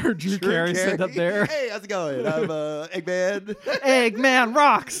imagine Drew Carey sitting up there? Hey, how's it going? I'm Eggman. Eggman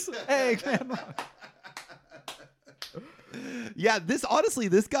rocks. Eggman rocks. Yeah,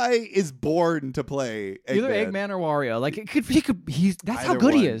 this guy is born to play Eggman. Either Eggman or Wario. Like that's how Either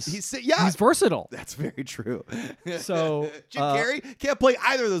good he one. is. He's versatile. That's very true. So Jim Carrey can't play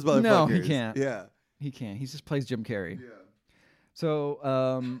either of those motherfuckers. No, he can't. Yeah. He can't. He just plays Jim Carrey. Yeah. So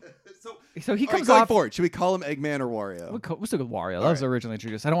So he comes going off. forward, should we call him Eggman or Wario? We'll stick with Wario. That was originally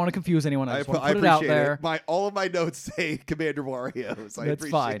introduced. I don't want to confuse anyone. I just want to put it appreciate out there. All of my notes say Commander Wario, so I That's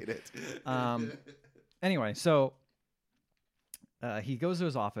appreciate fine. it. Anyway, so he goes to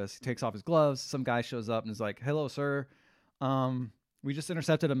his office. He takes off his gloves. Some guy shows up and is like, "Hello, sir. We just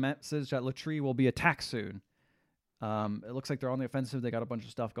intercepted a message that Latree will be attacked soon. It looks like they're on the offensive. They got a bunch of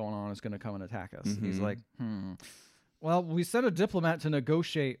stuff going on. It's going to come and attack us." He's like, Well, we sent a diplomat to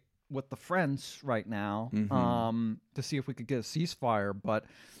negotiate with the French right now to see if we could get a ceasefire. But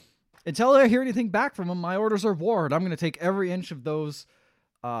until I hear anything back from them, my orders are war. And I'm going to take every inch of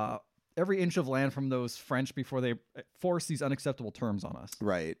land from those French before they force these unacceptable terms on us.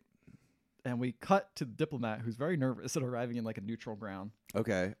 Right. And we cut to the diplomat, who's very nervous at arriving in like a neutral ground.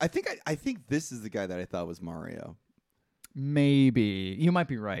 Okay. I think this is the guy that I thought was Mario. Maybe you might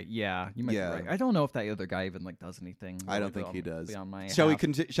be right. Yeah, you might be right. I don't know if that other guy even like does anything. I don't think he does. Beyond my Shall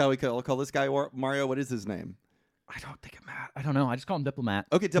we call this guy Mario? What is his name? I don't think it matters. I don't know. I just call him diplomat.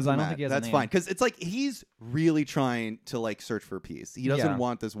 Okay, diplomat. I don't think he has That's a name. fine because it's like he's really trying to like search for peace. He doesn't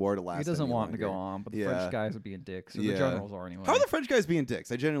want this war to last. He doesn't any want longer. to go on, but the French guys are being dicks. Or the generals are anyway. How are the French guys being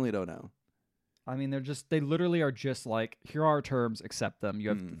dicks? I genuinely don't know. I mean, they literally are just like, here are our terms, accept them. You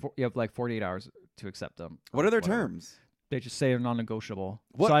have like 48 hours to accept them. What are their terms? They just say they're non-negotiable.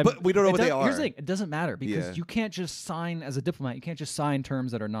 What? But we don't know what they are. Here's the thing. It doesn't matter because you can't just sign as a diplomat. You can't just sign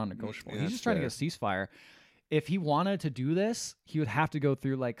terms that are non-negotiable. He's just trying to get a ceasefire. If he wanted to do this, he would have to go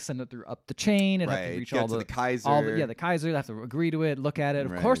through send it through up the chain and have to reach all the Kaiser. The Kaiser. They have to agree to it, look at it.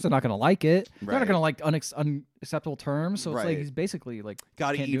 Of course, they're not going to like it. They're not going to like unacceptable terms. So it's like he's basically like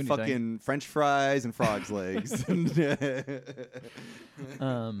gotta eat fucking French fries and frog's legs.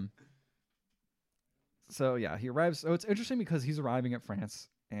 So yeah, he arrives. So it's interesting because he's arriving at France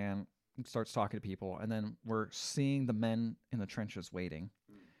and starts talking to people, and then we're seeing the men in the trenches waiting.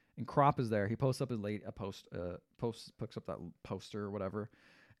 And Crop is there. He posts up picks up that poster or whatever.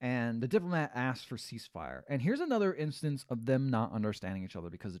 And the diplomat asks for ceasefire. And here's another instance of them not understanding each other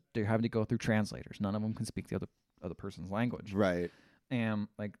because they're having to go through translators. None of them can speak the other person's language. Right. And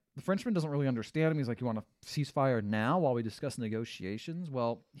like the Frenchman doesn't really understand him. He's like, "You want a ceasefire now while we discuss negotiations?"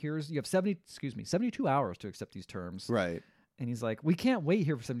 Well, you have 72 hours to accept these terms. Right. And he's like, "We can't wait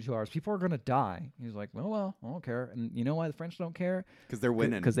here for 72 hours. People are going to die." He's like, well, I don't care. And you know why the French don't care? Because they're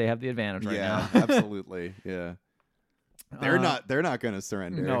winning. Because they have the advantage right now. Yeah, absolutely. Yeah. They're not going to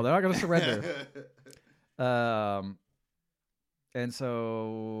surrender. No, they're not going to surrender. And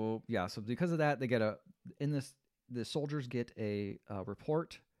so, yeah, so because of that, they get the soldiers get a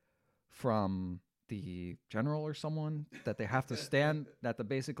report from the general or someone that they have to stand, that they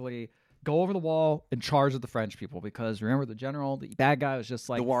basically go over the wall and charge at the French people. Because remember, the general, the bad guy, was just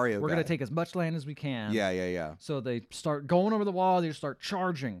like, the Wario we're going to take as much land as we can. Yeah. So they start going over the wall, they just start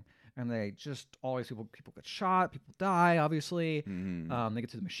charging. And they just always people get shot, people die, obviously. Mm-hmm. They get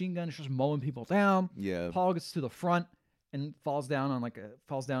to the machine gun, it's just mowing people down. Yeah. Paul gets to the front and falls down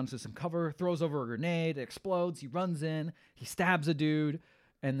to some cover, throws over a grenade, it explodes, he runs in, he stabs a dude,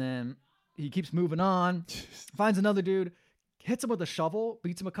 and then he keeps moving on, finds another dude, hits him with a shovel,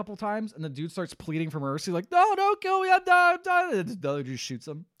 beats him a couple times, and the dude starts pleading for mercy, like, "No, don't kill me, I'm done. And the other dude shoots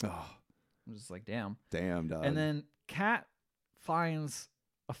him. Oh. I'm just like, damn, dog. And then Cat finds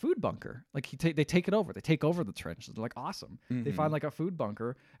a food bunker. Like they take it over. They take over the trench. They're like, awesome. Mm-hmm. They find like a food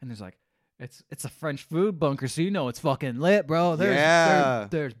bunker, and there's like, it's a French food bunker, so you know it's fucking lit, bro.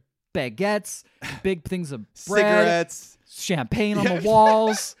 There's baguettes, big things of bread, cigarettes, champagne on the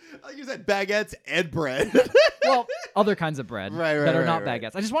walls. Like you said, baguettes and bread. Well, other kinds of bread that are not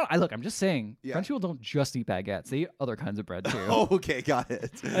baguettes. I'm just saying, French people don't just eat baguettes. They eat other kinds of bread too. Oh, okay, got it.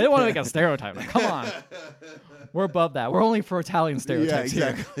 I didn't want to make a stereotype. Like, come on. We're above that. We're only for Italian stereotypes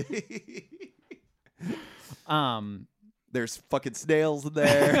exactly. here. There's fucking snails in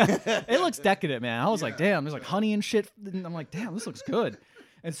there. It looks decadent, man. I was like, damn, there's like honey and shit. And I'm like, damn, this looks good.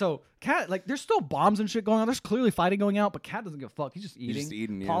 And so Cat, like, there's still bombs and shit going on. There's clearly fighting going out, but Cat doesn't give a fuck. He's just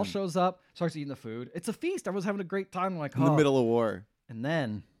eating. Paul shows up, starts eating the food. It's a feast. Everyone's having a great time. Like, in the middle of war. And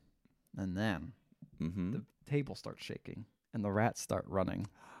then the table starts shaking and the rats start running.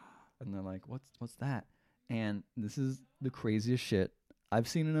 And they're like, what's that? And this is the craziest shit I've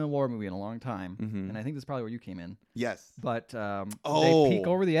seen in a war movie in a long time, Mhm. and I think this is probably where you came in. Yes. But they Oh. peek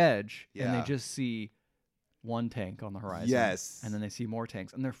over the edge, and Yeah. they just see one tank on the horizon. Yes. And then they see more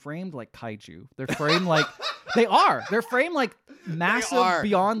tanks, and they're framed like kaiju. They're framed like they are. They're framed like massive are.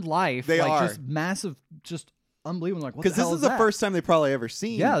 beyond life. They like are. just massive, just unbelievable. Like what the Because this hell is the that? first time they probably ever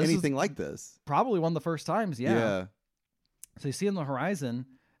seen Yeah, this is- anything like this. Probably one of the first times. Yeah. So you see it on the horizon,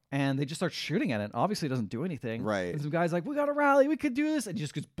 and they just start shooting at it. Obviously, it doesn't do anything. Right. And some guys like, we got to rally. We could do this, and it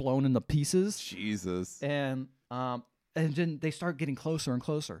just gets blown into pieces. Jesus. And then they start getting closer and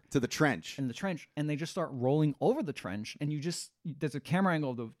closer To the trench. in the trench, and they just start rolling over the trench. And there's a camera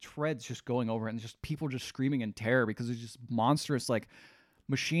angle of the treads just going over, it, and just people just screaming in terror because there's just monstrous like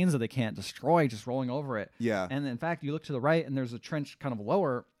machines that they can't destroy just rolling over it. Yeah. And in fact, you look to the right, and there's a trench kind of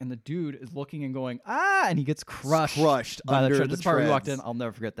lower, and the dude is looking and going, ah, and he gets crushed by the under trench. the This part we walked in, treads. I'll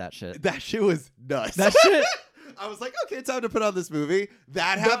never forget that shit. That shit was nuts. That shit. I was like, okay, time to put on this movie.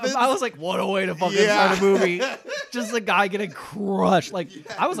 That happens. I was like, what a way to fucking Yeah. start a movie. Just a guy getting crushed. Like,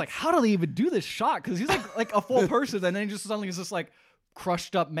 I was like, how do they even do this shot? Because he's like a full person, and then he just suddenly is this like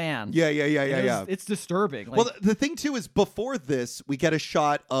crushed up man. yeah. It's disturbing. Like, Well, the thing too is before this, we get a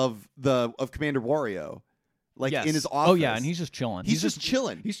shot of Commander Wario, like yes. in his office. Oh yeah, and he's just chilling. He's just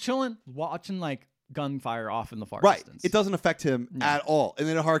chilling. He's chilling, watching like gunfire off in the far Right. distance. It doesn't affect him at all. And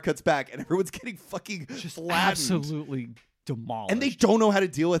then it hard cuts back, and everyone's getting fucking just flattened. absolutely demolished. And they don't know how to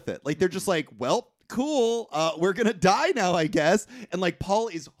deal with it. Like they're just like, well, cool. We're gonna die now, I guess. And like Paul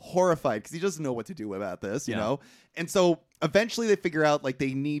is horrified because he doesn't know what to do about this, you Yeah. know. And so eventually they figure out like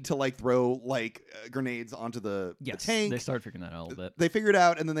they need to like throw like grenades onto the tank. They start figuring that out a little bit. They figure it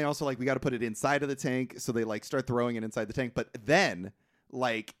out, and then they also like we got to put it inside of the tank. So they like start throwing it inside the tank. But then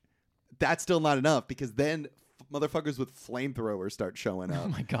like that's still not enough because then motherfuckers with flamethrowers start showing Oh up.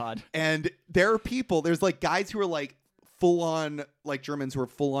 my god. And there are people, there's like guys who are like full on, like Germans who are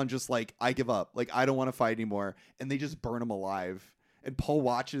full on just like, I give up. Like, I don't want to fight anymore. And they just burn them alive. And Paul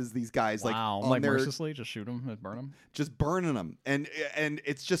watches these guys Wow. like on Like their, mercilessly just shoot him and burn him. just burning them. And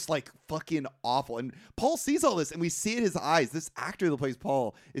it's just like fucking awful. And Paul sees all this and we see it in his eyes. This actor that plays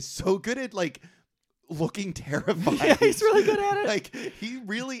Paul is so good at like looking terrified. Yeah, he's really good at it. Like he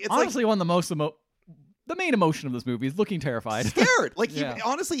really, it's Honestly, one of the most the main emotion of this movie is looking terrified. like scared. Like Yeah. he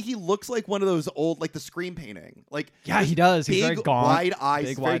honestly, he looks like one of those old, like the Scream painting. Like Yeah, he does. He's big, very gaunt. wide eyes,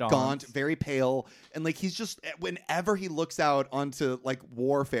 big, very wide gaunt, arms. very pale, and like he's just whenever he looks out onto like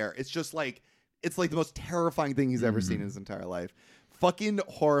warfare, it's just like it's like the most terrifying thing he's ever seen in his entire life. Fucking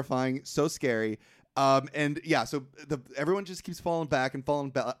horrifying, so scary. And yeah, so everyone just keeps falling back and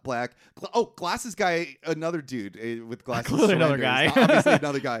falling black. Glasses guy, another dude with glasses. Clearly another surrenders. guy. Obviously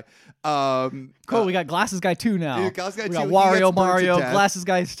another guy. Cool, we got Glasses Guy 2 now. Yeah, Glasses Guy we 2, got he Wario, gets burnt to Mario, death. Glasses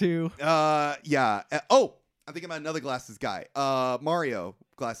Guys 2. Yeah. I'm thinking about another glasses guy. Mario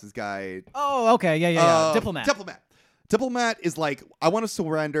glasses guy. Oh, okay. Yeah. Diplomat. Diplomat is like, I want to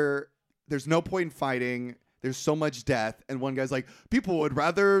surrender. There's no point in fighting. There's so much death. And one guy's like, people would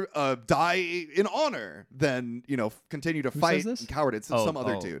rather die in honor than, continue to fight says this? and coward. It's some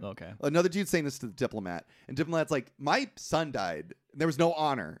other dude. Okay. Another dude saying this to the diplomat. And diplomat's like, my son died. There was no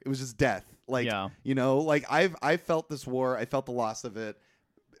honor. It was just death. Like, Yeah. like I felt this war. I felt the loss of it.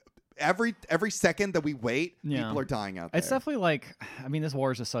 Every second that we wait, Yeah. people are dying out there. It's definitely like, I mean, this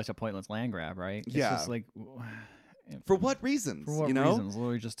war is just such a pointless land grab, right? It's Yeah. just like, For what reasons? for what reasons?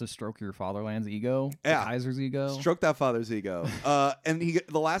 Literally just to stroke your fatherland's ego, Yeah. the Kaiser's ego. Stroke that father's ego. And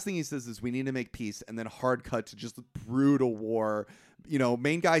the last thing he says is, "We need to make peace," and then hard cut to just brutal war.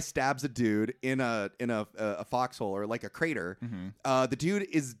 Main guy stabs a dude in a foxhole or like a crater. Mhm. The dude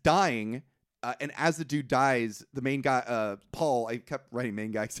is dying. And as the dude dies, the main guy, Paul, I kept writing main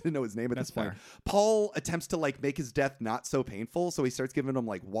guy because I didn't know his name at That's this point. fair. Paul attempts to like make his death not so painful, so he starts giving him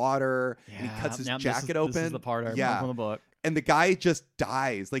like water, and he cuts his jacket open. This is the part I remember from the book. And the guy just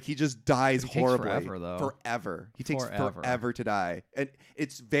dies. Like he just dies It takes horribly. forever, though. Forever. He takes Forever. forever to die. And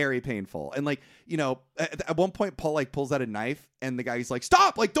it's very painful. And like, at one point Paul like pulls out a knife and the guy's like,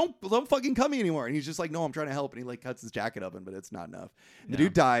 "Stop! Like don't fucking cut me anymore." And he's just like, "No, I'm trying to help." And he like cuts his jacket open, but it's not enough. And the Yeah.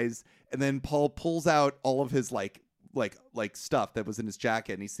 dude dies, and then Paul pulls out all of his like stuff that was in his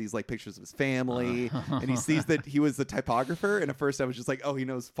jacket, and he sees like pictures of his family, and he sees that he was the typographer. And at first I was just like, oh, he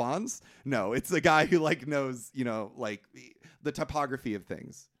knows fonts? No, it's the guy who like knows, like the typography of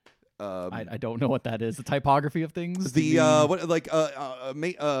things. I don't know what that is. The typography of things. The Do you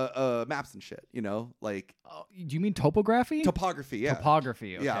mean- maps and shit, like Oh, do you mean topography? topography. Yeah,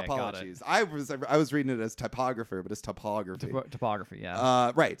 Topography. Okay, yeah. got it. Apologies. I was reading it as typographer, but it's topography. Topography.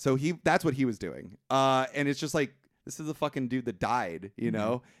 Yeah. Right. So that's what he was doing. And it's just like This is the fucking dude that died, you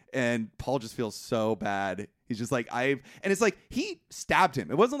know? And Paul just feels so bad. He's just like, and it's like, he stabbed him.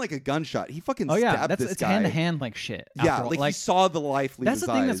 It wasn't like a gunshot. He fucking stabbed this it's guy. hand-to-hand like shit. Yeah, after all. like he saw the life leave that's his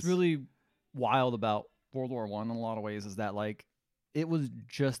the thing eyes. that's really wild about World War I in a lot of ways is that, like, it was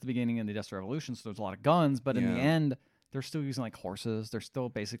just the beginning of the Industrial Revolution, so there's a lot of guns, but in the Yeah. end, they're still using, like, horses. They're still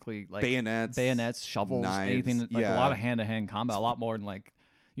basically, like, bayonets, shovels, knives, anything, like, yeah. a lot of hand-to-hand combat, a lot more than, like,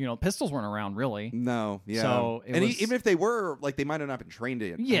 you know, pistols weren't around, really. No, yeah. So it and was- even if they were, like, they might have not been trained to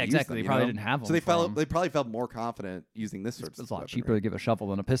Yeah, use exactly. them, They probably you know? didn't have them. So they from- they probably felt more confident using this sort of It's a lot weaponry. cheaper to give a shovel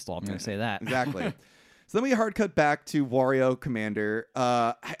than a pistol. I'm going to say that. Exactly. So then we hard cut back to Wario Commander.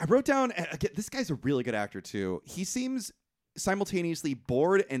 I wrote down, again, this guy's a really good actor too. He seems simultaneously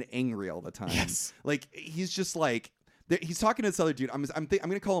bored and angry all the time. Yes. Like he's just like he's talking to this other dude. I'm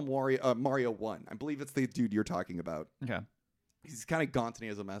gonna call him Mario 1. I believe it's the dude you're talking about. Okay. He's kind of gaunt and he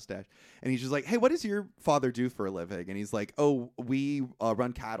has a mustache. And he's just like, hey, what does your father do for a living? And he's like, oh, we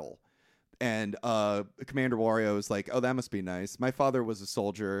run cattle. And Commander Wario is like, oh, that must be nice. My father was a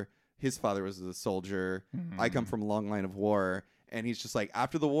soldier. His father was a soldier. I come from a long line of war. And he's just like,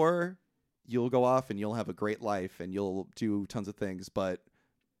 after the war, you'll go off and you'll have a great life and you'll do tons of things. But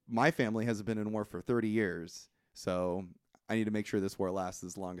my family hasn't been in war for 30 years. So I need to make sure this war lasts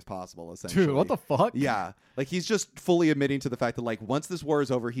as long as possible, essentially. Dude, what the fuck? Yeah. Like, he's just fully admitting to the fact that, like, once this war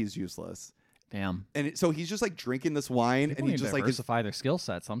is over, he's useless. Damn. And so he's just, like, drinking this wine. People and he need to just, like, diversify their skill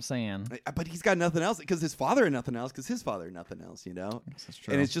sets. I'm saying. but he's got nothing else because his father had nothing else because his father had nothing else, you know? That's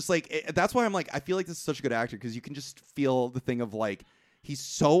true. And it's just, like, that's why I'm, like, I feel like this is such a good actor because you can just feel the thing of, like, he's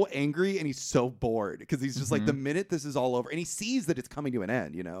so angry and he's so bored because he's just, like, the minute this is all over, and he sees that it's coming to an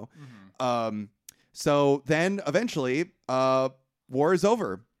end, you know? So then, eventually, war is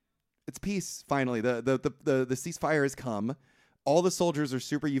over. It's peace. Finally, the ceasefire has come. All the soldiers are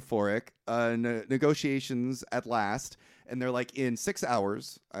super euphoric. Negotiations at last, and they're like in 6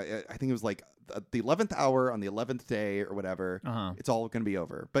 hours. I think it was like the 11th hour on the 11th day or whatever. It's all going to be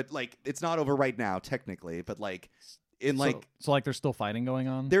over. But like, it's not over right now technically. But like, in like. So like, there's still fighting going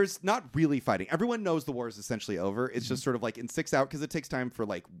on. There's not really fighting. Everyone knows the war is essentially over. It's just sort of like in 6 hours because it takes time for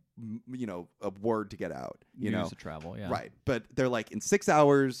like a word to get out. You know, to travel. Yeah. right. But they're like in 6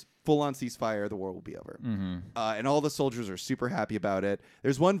 hours, full on ceasefire, the war will be over. And all the soldiers are super happy about it.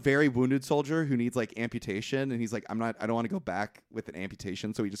 There's one very wounded soldier who needs like amputation, and he's like, I don't want to go back with an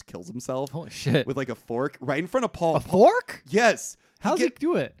amputation, so he just kills himself. Holy shit. With like a fork right in front of Paul. A fork? Yes. How's he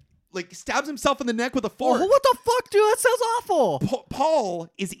do it? Like stabs himself in the neck with a fork. Oh, what the fuck, dude? That sounds awful. Paul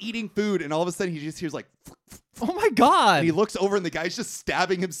is eating food, and all of a sudden he just hears like. Oh my god! And he looks over, and the guy's just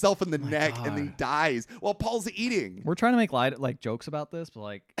stabbing himself in the neck, God. and then he dies while Paul's eating. We're trying to make like jokes about this, but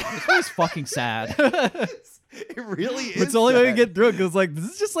like this was fucking sad. It really is. It's the only way to sad. get through it because like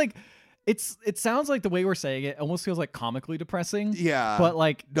this is just like it sounds like the way we're saying it almost feels like comically depressing. Yeah, but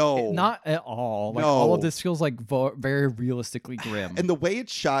like no, not at all. Like No. all of this feels like very realistically grim. And the way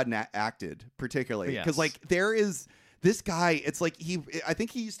it's shot and acted, particularly, because Yes. like there is this guy. It's like I think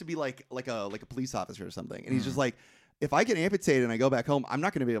he used to be like a police officer or something, and he's just like, if I get amputated and I go back home, I'm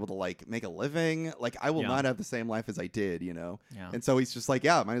not going to be able to like make a living. Like I will Yeah. not have the same life as I did, you know. Yeah. And so he's just like,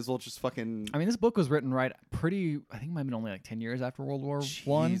 yeah, might as well just fucking. I mean, this book was written I think it might have been only like 10 years after World War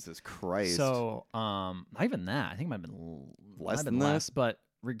One. Jesus Christ. So, not even that. I think it might have been Less than than that? less. But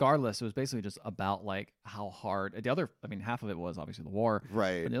regardless, it was basically just about like how hard. Half of it was obviously the war,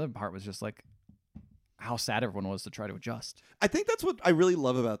 right. but the other part was just like how sad everyone was to try to adjust. I think that's what I really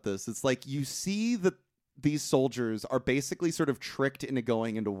love about this. It's like you see that these soldiers are basically sort of tricked into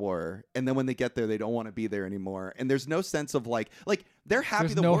going into war, and then when they get there, they don't want to be there anymore. And there's no sense of like they're happy.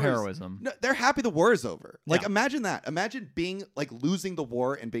 There's the no war heroism. No, they're happy the war is over. Like Yeah. imagine that. Imagine being like losing the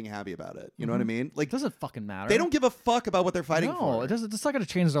war and being happy about it. You know what I mean? Like It doesn't fucking matter. they don't give a fuck about what they're fighting no, for. it doesn't. It's not going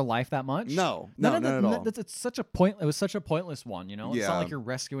to change their life that much. No, None not of at all. It's such a point. It was such a pointless one. You know, it's Yeah. not like you're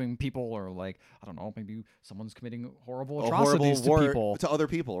rescuing people or like I don't know, maybe someone's committing horrible A atrocities horrible war to people. to other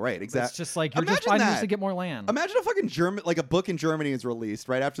people, right? Exactly. It's just like you're just Imagine fighting that. just to get more land. Imagine a fucking like a book in Germany is released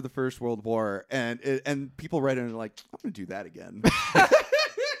right after the First World War, and people read it and are like, I'm gonna do that again.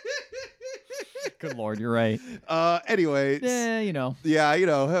 Good lord, you're right. Anyway, Yeah, you know. yeah,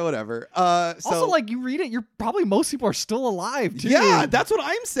 whatever. So Also, like you read it, you're probably most people are still alive too. yeah, that's what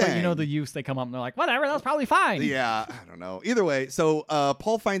I'm saying. But you know the youths, they come up and they're like, whatever, that's probably fine. Yeah, I don't know. Either way, so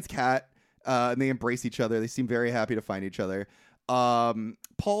Paul finds Kat, and they embrace each other. They seem very happy to find each other.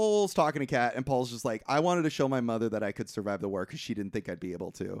 Paul's talking to Kat, and Paul's just like, I wanted to show my mother that I could survive the war because she didn't think I'd be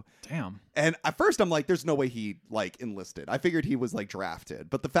able to. Damn. And at first I'm like, there's no way he like enlisted. I figured he was like drafted.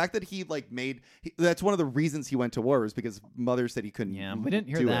 But the fact that he like that's one of the reasons he went to war was because mother said he couldn't. Yeah, we didn't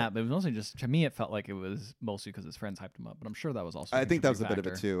hear do that, it. but it was mostly just, to me, it felt like it was mostly because his friends hyped him up. But I'm sure that was also. I think that was a bit of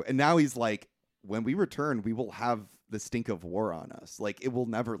it too. And now he's like, when we return, we will have the stink of war on us. Like, it will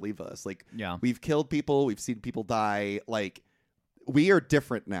never leave us. Like, Yeah. we've killed people. We've seen people die. Like, we are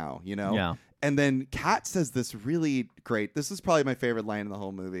different now, you know? Yeah. And then Kat says this really great. This is probably my favorite line in the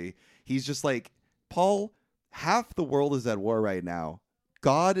whole movie. He's just like, Paul, half the world is at war right now.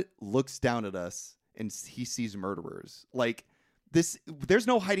 God looks down at us and he sees murderers. Like, this, there's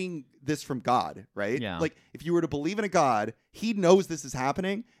no hiding this from God, right? Yeah. Like, if you were to believe in a God, he knows this is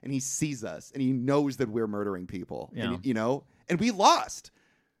happening and he sees us and he knows that we're murdering people. Yeah. And, you know, and we lost.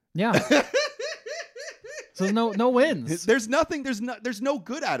 Yeah. So no wins. There's nothing. There's no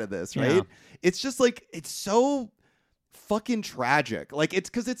good out of this, right? Yeah. It's just like, it's so fucking tragic. Like, it's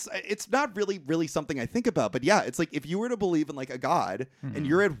because it's not really something I think about. But yeah, it's like, if you were to believe in like a God and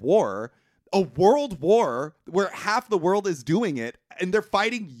you're at war, a world war where half the world is doing it and they're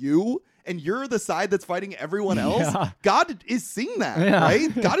fighting you and you're the side that's fighting everyone else. Yeah. God is seeing that, Yeah.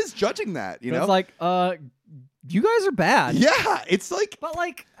 right? God is judging that, you But know? it's like, you guys are bad. Yeah, it's like, But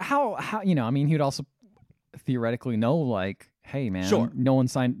like, how you know? I mean, he'd also theoretically know, like, hey, man, Sure. no one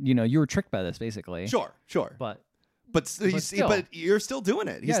signed. You know, you were tricked by this, basically. sure. But But you're still doing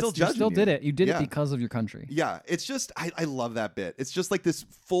it. He's yeah, still you judging still you. did it. You did Yeah. it because of your country. Yeah, it's just I love that bit. It's just like this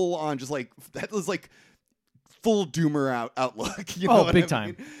full on, just like that was like full doomer outlook. You know Oh, what big I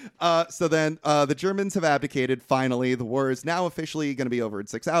mean? time. So then the Germans have abdicated. Finally, the war is now officially going to be over in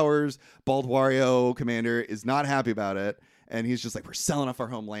 6 hours. Bald Wario commander is not happy about it, and he's just like, we're selling off our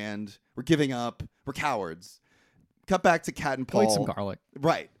homeland. We're giving up. We're cowards. Cut back to Kat and Go eat Paul. some garlic.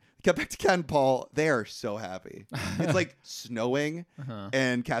 Right. Cut back to Kat and Paul. They are so happy. It's like snowing, Uh-huh.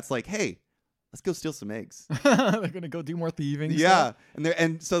 and Kat's like, hey, let's go steal some eggs. They're gonna go do more thieving. Yeah, stuff.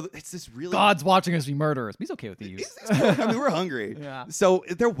 and so it's this really. God's watching us be murderers. He's okay with thieves. I mean, we're hungry. Yeah. So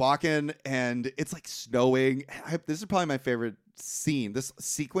they're walking, and it's like snowing. This is probably my favorite scene. This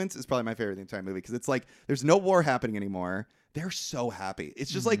sequence is probably my favorite in the entire movie because it's like there's no war happening anymore. They're so happy.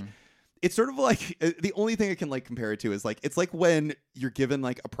 It's just like. It's sort of like the only thing I can like compare it to is like it's like when you're given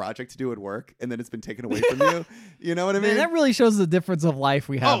like a project to do at work and then it's been taken away from you. You know what I mean? Man, that really shows the difference of life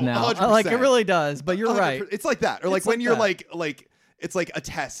we have Oh, now. 100%. Like it really does. But you're 100%. right. It's like that, or like It's when like you're that. like it's like a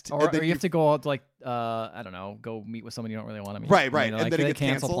test, Or, and then or you have to go out to like I don't know, go meet with someone you don't really want to meet. Right, You right. know, And like, then it they gets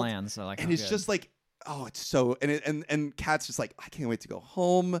cancel canceled. plans. So like, and oh, it's good. just like, oh, it's so and Kat's just like, I can't wait to go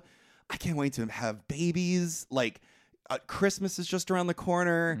home. I can't wait to have babies. Like Christmas is just around the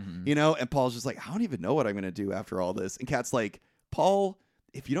corner, you know. And Paul's just like, I don't even know what I'm gonna do after all this. And Kat's like, Paul,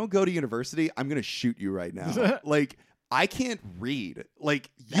 if you don't go to university, I'm gonna shoot you right now. Like, I can't read. Like,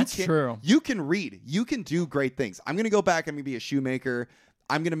 That's true. You can read. You can do great things. I'm gonna go back. I'm gonna be a shoemaker.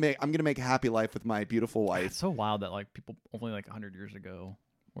 I'm gonna make a happy life with my beautiful wife. It's so wild that like people only like 100 years ago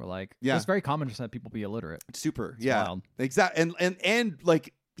were like, Yeah. it's very common to have people be illiterate. Super. Yeah. wild. Exactly. And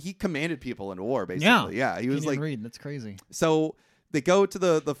like he commanded people in war, basically. Yeah. He was Can't like, even read. That's crazy. so they go to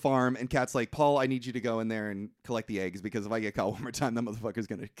the farm and Kat's like, Paul, I need you to go in there and collect the eggs because if I get caught one more time, that motherfucker's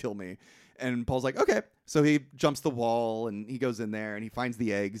going to kill me. And Paul's like, okay. So he jumps the wall and he goes in there and he finds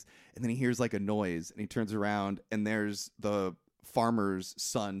the eggs and then he hears like a noise and he turns around and there's the farmer's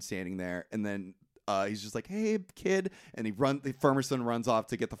son standing there. And then he's just like, hey, kid. And the farmer's son runs off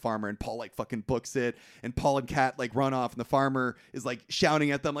to get the farmer and Paul like fucking books it. And Paul and Kat like run off and the farmer is like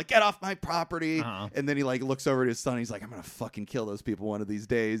shouting at them like, get off my property. Uh-huh. And then he like looks over to his son. And he's like, I'm going to fucking kill those people one of these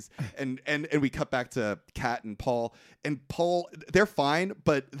days. and we cut back to Kat and Paul. And Paul, they're fine.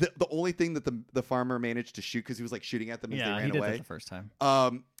 But the only thing that the farmer managed to shoot, because he was like shooting at them as they Yeah, ran he did away. that the first time.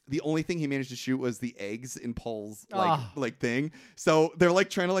 The only thing he managed to shoot was the eggs in Paul's Ah. like thing. So they're like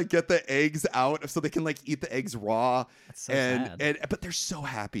trying to like get the eggs out so they can like eat the eggs raw. That's so sad. But they're so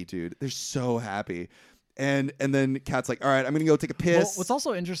happy, dude. They're so happy. And then Kat's like, all right, I'm gonna go take a piss. Well, what's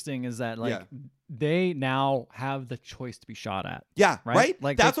also interesting is that like Yeah. they now have the choice to be shot at. yeah, Right? right?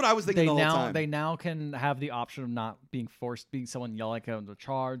 Like That's they- what I was thinking the whole now, time. They now can have the option of not being forced, being someone yelling at them to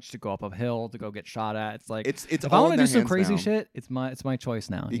charge, to go up a hill, to go get shot at. It's like It's if all I want in to do their some hands crazy now. shit, it's my choice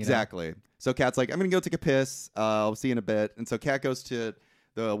now. you know? Exactly. So Kat's like, I'm gonna go take a piss. I'll see you in a bit. And so Kat goes to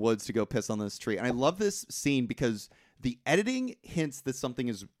the woods to go piss on this tree. And I love this scene because the editing hints that something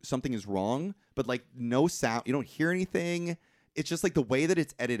is wrong, but like no sound. You don't hear anything. It's just like the way that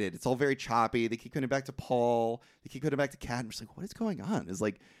it's edited. It's all very choppy. They keep cutting back to Paul. They keep cutting back to Kat. And we're just like, what is going on? It's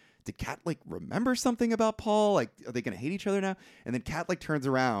like did Kat like remember something about Paul? Like, are they gonna hate each other now? And then Kat like turns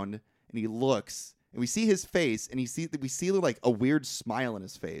around and he looks, and we see his face, and we see like a weird smile in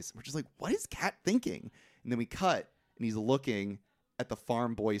his face. We're just like, what is Kat thinking? And then we cut, and he's looking at the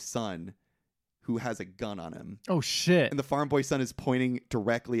farm boy's son, who has a gun on him. Oh shit! And the farm boy's son is pointing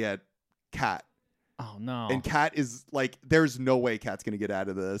directly at Kat. Oh no! And Kat is like, there's no way Kat's gonna get out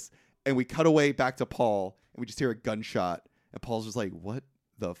of this. And we cut away back to Paul, and we just hear a gunshot, and Paul's just like, what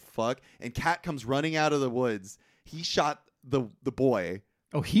the fuck? And Kat comes running out of the woods. He shot the boy.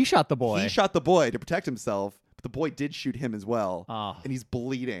 Oh, he shot the boy. He shot the boy to protect himself, but the boy did shoot him as well. Oh. And he's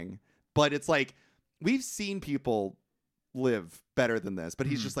bleeding. But it's like, we've seen people live better than this, but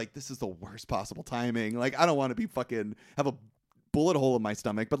he's just like, this is the worst possible timing. Like, I don't want to be fucking have a bullet hole in my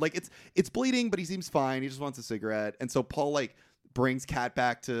stomach, but like it's bleeding, but he seems fine. He just wants a cigarette. And so Paul like brings Kat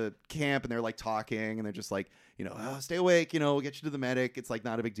back to camp, and they're like talking, and they're just like, oh, stay awake, we'll get you to the medic. It's like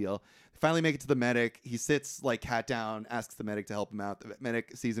not a big deal. They finally make it to the medic. He sits like Kat down, asks the medic to help him out. The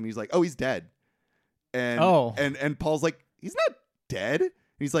medic sees him. He's like, oh, he's dead. And Paul's like, he's not dead. And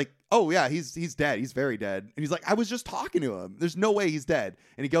he's like, oh yeah, he's dead. He's very dead. And he's like, I was just talking to him. There's no way he's dead.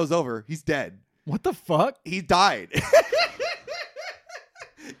 And he goes over. He's dead. What the fuck? He died.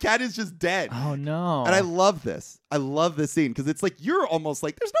 Kat is just dead. Oh no. And I love this. I love this scene because it's like, you're almost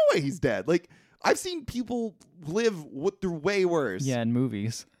like, there's no way he's dead. Like, I've seen people live through way worse. Yeah, in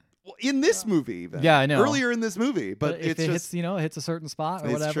movies. Well, in this movie, even. Yeah, I know. Earlier in this movie, but if it's it just hits, hits a certain spot or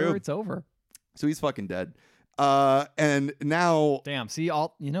It's whatever, true. it's over. so he's fucking dead. And now Damn. See,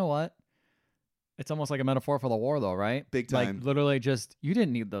 you know what? It's almost like a metaphor for the war, though, right? Big time. Like literally, just you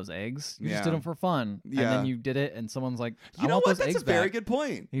didn't need those eggs. You just Yeah. did them for fun, Yeah. and then you did it, and someone's like, you "I know want what? those That's eggs a very back." good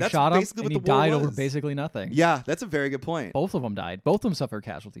point. He That's shot him, basically and what he the war died was. over basically nothing. Yeah, that's a very good point. Both of them died. Both of them suffered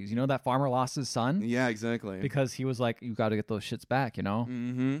casualties. You know that farmer lost his son Yeah, exactly. because he was like, "You got to get those shits back." You know?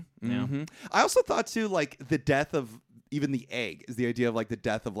 Mm-hmm. Yeah. Mm-hmm. I also thought too, like the death of even the egg is the idea of like the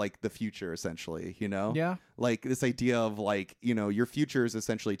death of like the future, essentially. Yeah. Like this idea of like your future is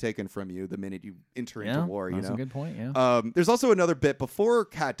essentially taken from you the minute you enter into Yeah. war. That's a good point. Yeah. There's also another bit before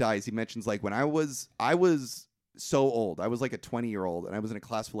Kat dies. He mentions like when I was so old. I was like a 20-year-old, and I was in a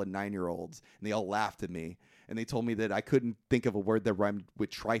class full of 9-year-olds, and they all laughed at me, and they told me that I couldn't think of a word that rhymed with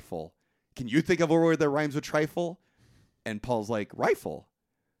trifle. Can you think of a word that rhymes with trifle? And Paul's like, rifle.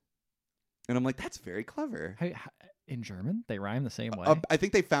 And I'm like, that's very clever. Hey, in German, they rhyme the same way. I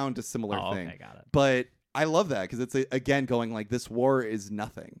think they found a similar thing. Okay, got it. But I love that because it's again going like, this war is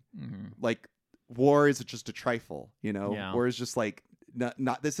nothing. Mm-hmm. Like war is just a trifle, Yeah. War is just like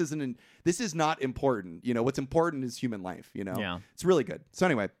not this is not important. What's important is human life. Yeah. It's really good. So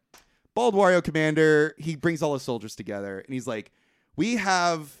anyway, Bald Wario Commander, he brings all his soldiers together, and he's like, we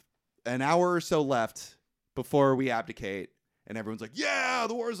have an hour or so left before we abdicate. And everyone's like, yeah,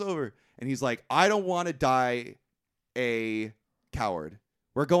 the war's over. And he's like, I don't want to die a coward.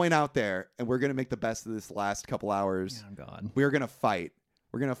 We're going out there, and we're going to make the best of this last couple hours. Oh God. We're going to fight.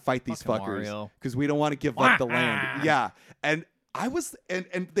 We're going to fight these Fucking fuckers Mario. because we don't want to give up the land. Yeah. And I was, and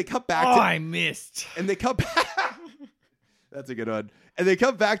they come back Oh, to, I missed. and they come back. That's a good one. And they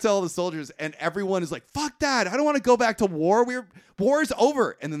come back to all the soldiers, and everyone is like, fuck that. I don't want to go back to war. War's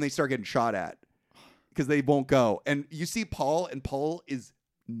over. And then they start getting shot at because they won't go. And you see Paul, and Paul is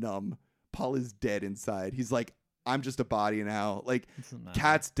numb. Paul is dead inside. He's like, I'm just a body now. Like,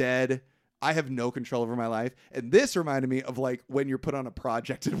 Kat's dead. I have no control over my life. And this reminded me of like when you're put on a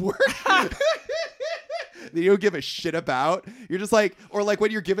project at work that you don't give a shit about. You're just like, or like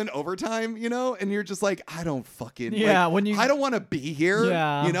when you're given overtime, and you're just like, I don't fucking, I don't want to be here.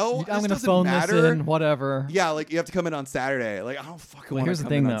 Yeah. I'm going to doesn't phone matter. this in, whatever. Yeah. Like you have to come in on Saturday. Like, I don't fucking Well, want here's to the come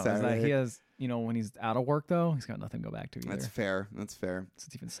thing in though, on is Saturday. that he has, when he's out of work though, he's got nothing to go back to either. That's fair. That's fair. So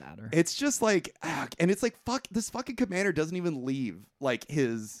it's even sadder. It's just like, and it's like, fuck, this fucking commander doesn't even leave like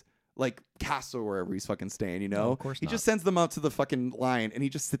his like castle or wherever he's fucking staying, No, of course he not. just sends them out to the fucking line, and he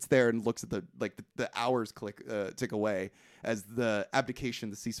just sits there and looks at the hours tick away as the abdication,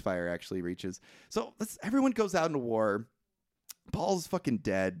 the ceasefire actually reaches. So everyone goes out into war. Paul's fucking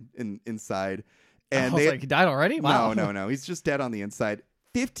dead inside, and I was like, he died already? Wow. No, he's just dead on the inside.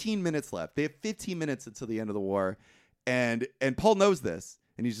 15 minutes left. They have 15 minutes until the end of the war, and Paul knows this,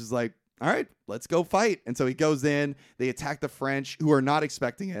 and he's just like, all right, let's go fight. And so he goes in. They attack the French, who are not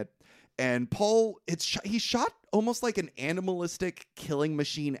expecting it. And Paul, he's shot almost like an animalistic killing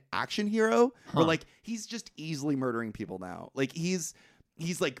machine action hero, where like he's just easily murdering people now. Like he's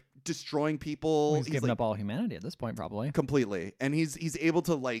like destroying people. He's given like, up all humanity at this point, probably. completely, and he's able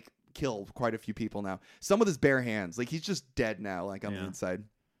to like kill quite a few people now. Some with his bare hands. Like he's just dead now, like on the inside.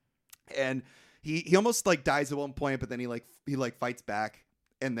 And he almost like dies at one point, but then he fights back.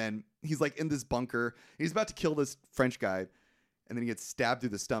 and then he's like in this bunker. He's about to kill this French guy, and then he gets stabbed through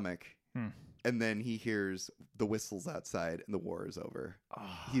the stomach. And then he hears the whistles outside, and the war is over.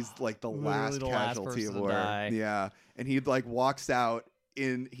 He's like the last casualty of war. Yeah, and he like walks out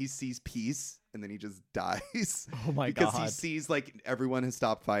he sees peace, and then he just dies. Oh my because God! He sees like everyone has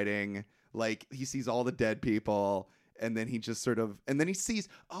stopped fighting. Like he sees all the dead people, and then he just sort of, and then he sees,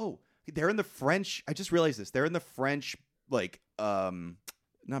 oh, they're in the French. I just realized this. They're in the French like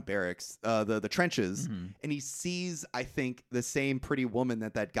not barracks, the trenches, and he sees, I think, the same pretty woman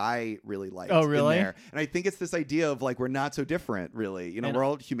that guy really liked. Oh, really? In there. And I think it's this idea of like we're not so different, really. You know, we're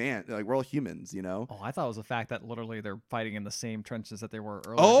all humans. You know. Oh, I thought it was the fact that literally they're fighting in the same trenches that they were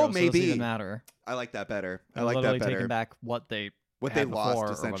earlier. Oh, ago, maybe. So it doesn't even matter. I like that better. They're literally taking back what they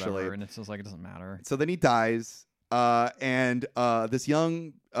lost, essentially, whatever, and it's just like it doesn't matter. So then he dies. And this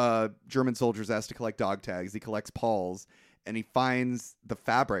young German soldier is asked to collect dog tags. He collects Paul's, and he finds the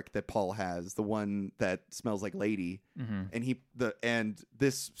fabric that Paul has, the one that smells like lady. And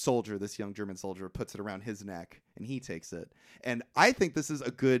this young German soldier, puts it around his neck, and he takes it. And I think this is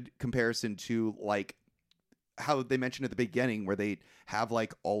a good comparison to like how they mentioned at the beginning, where they have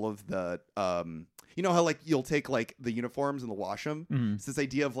like all of the you know how like you'll take like the uniforms and they'll wash them. It's this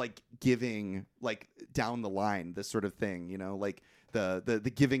idea of like giving like down the line, this sort of thing, you know, like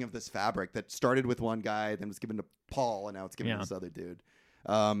the giving of this fabric that started with one guy, then was given to Paul, and now it's given to this other dude.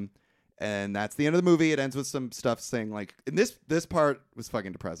 And that's the end of the movie. It ends with some stuff saying like, and this part was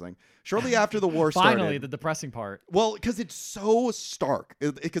fucking depressing. Shortly after the war started. Finally, the depressing part. Well, because it's so stark.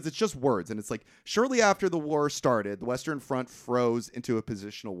 Because it's just words. And it's like, shortly after the war started, the Western Front froze into a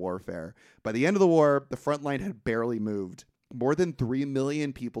positional warfare. By the end of the war, the front line had barely moved. More than 3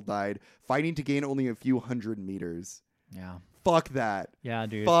 million people died, fighting to gain only a few hundred meters. Yeah. Fuck that. Yeah,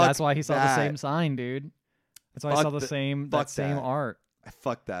 dude. Fuck That's why he saw that. the same sign, dude. That's why I saw the same art.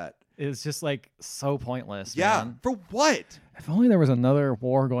 Fuck that. It's just like so pointless. Yeah. Man. For what? If only there was another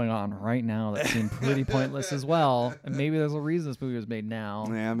war going on right now that seemed pretty pointless as well. And maybe there's a reason this movie was made now.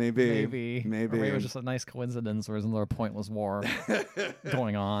 Yeah, maybe. Or maybe it was just a nice coincidence. There was another pointless war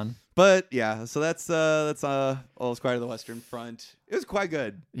going on. But yeah, so that's All Is Quiet on the Western Front. It was quite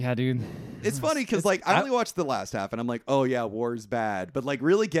good. Yeah, dude. It's funny because like I only watched the last half, and I'm like, oh yeah, war's bad. But like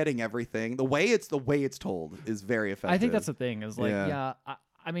really getting everything, the way it's told is very effective. I think that's the thing. Is like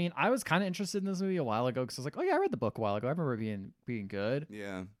I mean, I was kind of interested in this movie a while ago because I was like, oh yeah, I read the book a while ago. I remember it being good.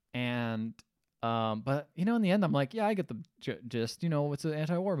 Yeah. And but you know, in the end, I'm like, yeah, I get the gist. You know, it's an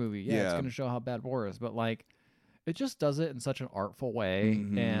anti-war movie. Yeah, it's going to show how bad war is. But like, it just does it in such an artful way,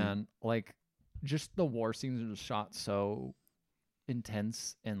 and like, just the war scenes are just shot so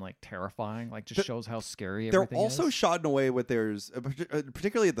intense and like terrifying. Like, just shows how scary everything is. They're also shot in a way with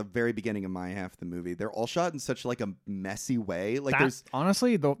particularly at the very beginning of my half of the movie. They're all shot in such like a messy way. Like there's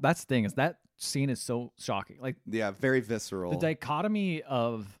honestly though, that's the thing, is that scene is so shocking. Like very visceral. The dichotomy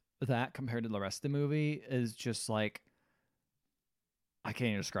of that compared to the rest of the movie is just like, I can't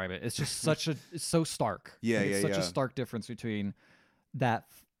even describe it. It's just it's so stark. It's such a stark difference between that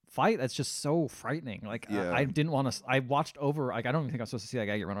fight that's just so frightening. Like I didn't want to. I watched over. Like I don't even think I'm supposed to see that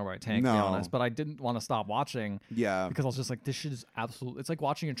guy get run over by a tank. To be honest, but I didn't want to stop watching. Yeah, because I was just like, this shit is absolute. It's like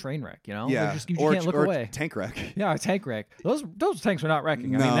watching a train wreck. You know? Yeah, you can't look away. Tank wreck. Yeah, a tank wreck. Those tanks were not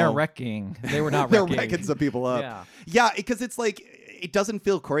wrecking. I mean, they're wrecking. They were not they're wrecking. They're wrecking some people up. Yeah, because it's like it doesn't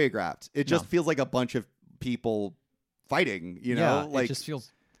feel choreographed. It just feels like a bunch of people fighting. You know, like it just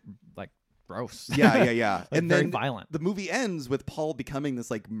feels like gross. Yeah. Like and very then violent. The movie ends with Paul becoming this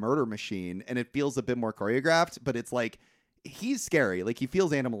like murder machine, and it feels a bit more choreographed, but it's like he's scary. Like he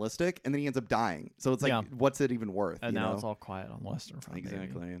feels animalistic, and then he ends up dying. So it's like, what's it even worth? And now it's all quiet on the Western Front.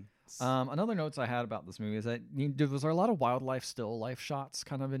 Exactly. Maybe. Another notes I had about this movie is that was there a lot of wildlife still life shots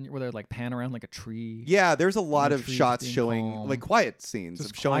kind of in where they like pan around like a tree? Yeah, there's a lot of shots showing calm. Like quiet scenes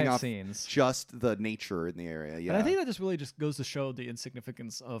of showing off scenes. Just the nature in the area. Yeah, and I think that just really just goes to show the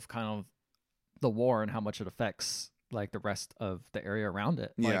insignificance of kind of the war and how much it affects like the rest of the area around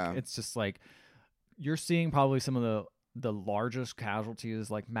it. Like, it's just like you're seeing probably some of the largest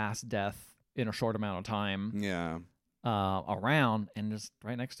casualties, like mass death in a short amount of time. Yeah. Around, and just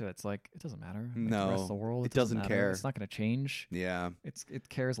right next to it, it's like it doesn't matter. Like no, the rest of the world, it doesn't matter. care. It's not going to change. Yeah, it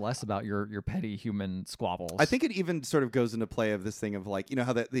cares less about your petty human squabbles. I think it even sort of goes into play of this thing of like, you know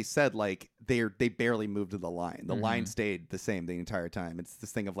how they said like they barely moved to the line. The line stayed the same the entire time. It's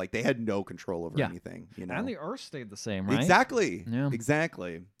this thing of like they had no control over anything. You know, and the Earth stayed the same, right? Exactly. Yeah.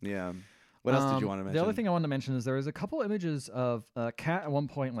 Exactly. Yeah. What else did you want to mention? The other thing I wanted to mention is there was a couple images of a cat at one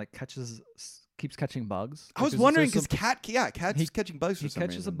point like catches keeps catching bugs. I was wondering because cat's catching bugs for he some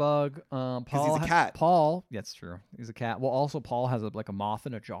catches reason. a bug. Paul, he's a cat. Paul, that's true. He's a cat. Well, also Paul has like a moth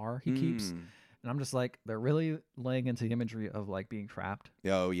in a jar he keeps, and I'm just like, they're really laying into the imagery of like being trapped.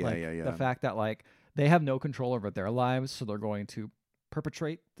 Oh yeah, like, yeah. The fact that like they have no control over their lives, so they're going to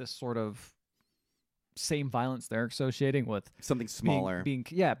perpetrate this sort of same violence they're associating with something smaller, being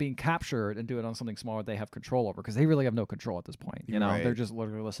captured and do it on something smaller they have control over, because they really have no control at this point. You know, Right. they're just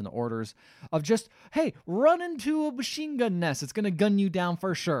literally listening to orders of just, hey, run into a machine gun nest. It's gonna gun you down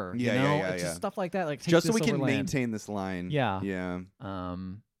for sure. Yeah, you know? yeah, It's yeah. just stuff like that. Like take just so this we can over land. maintain this line. Yeah. Yeah.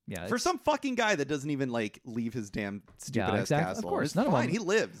 Yeah. For it's- some fucking guy that doesn't even like leave his damn stupid ass exactly. castle. Of course, It's none of fine. them. He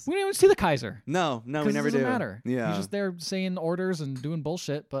lives. we didn't even see the Kaiser. No, we 'Cause never it doesn't do. matter. Yeah. He's just there saying orders and doing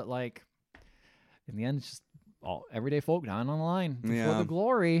bullshit, but like in the end, it's just all everyday folk dying on the line for Yeah. the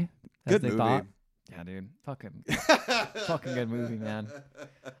glory. As Good they movie. thought. Yeah, dude. Fucking good movie, man.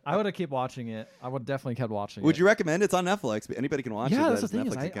 I would have kept watching it. I would definitely kept watching it. Would you recommend? It's on Netflix. But anybody can watch it. Yeah, that that's the has thing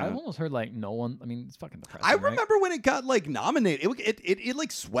is, Netflix I account. almost heard like no one. I mean, it's fucking depressing. I right? remember when it got like nominated. It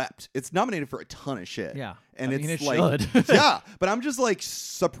like swept. It's nominated for a ton of shit. Yeah, and I mean, it's it like should. yeah, but I'm just like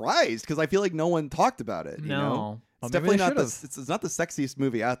surprised because I feel like no one talked about it. You know? No, It's Well, maybe definitely they not should've. it's not the sexiest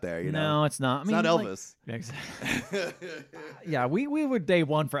movie out there. You know, No, it's not. I it's mean, not like- Elvis. Yeah, exactly. Yeah, we were day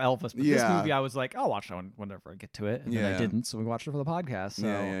one for Elvis, but this Yeah. movie I was like, I'll watch it whenever I get to it, and then Yeah. I didn't, so we watched it for the podcast. So,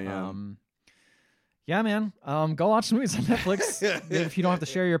 Yeah. yeah, man, go watch the movies on Netflix. If you don't have to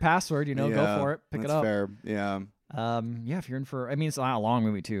share your password, go Yeah, for it, pick it that's up. Fair. Yeah. Yeah, if you're in for, I mean, it's not a long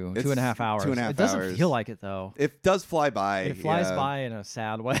movie too, It's 2.5 hours. 2.5 It doesn't hours. feel like it though. It does fly by. It flies yeah. by in a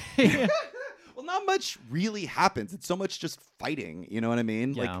sad way. Well, not much really happens. It's so much just fighting. You know what I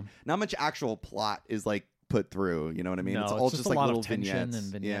mean? Yeah. Like, not much actual plot is like put through. You know what I mean? No, it's all just a like lot little of tension vignettes.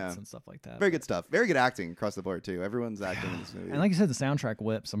 and vignettes Yeah. and stuff like that. Very good stuff. Very good acting across the board too. Everyone's acting in this movie. And like you said, the soundtrack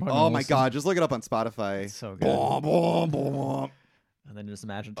whips. oh my god, just look it up on Spotify. It's so good. Boom, boom, boom. And then just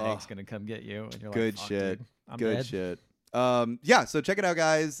imagine Tank's gonna come get you, and you're Good like, "Fuck, shit. dude, I'm Good dead." shit. Yeah, so check it out,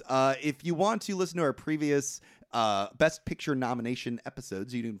 guys. If you want to listen to our previous Best Picture nomination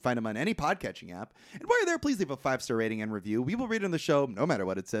episodes, you can find them on any podcatching app. And while you're there, please leave a 5-star rating and review. We will read it on the show, no matter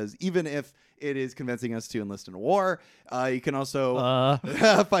what it says, even if it is convincing us to enlist in a war. You can also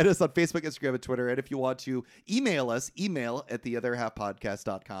find us on Facebook, Instagram, and Twitter. And if you want to email us, email at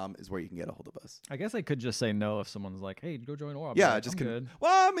theotherhalfpodcast.com is where you can get a hold of us. I guess I could just say no if someone's like, "Hey, go join war." Yeah, like, just I'm good.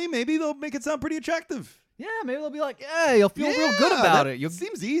 well, I mean, maybe they'll make it sound pretty attractive. Yeah, maybe they'll be like, "Yeah, you'll feel real good about it." You'll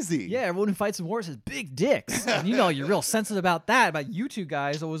Seems easy. Yeah, everyone who fights in wars has big dicks. And you're real sensitive about that. About you two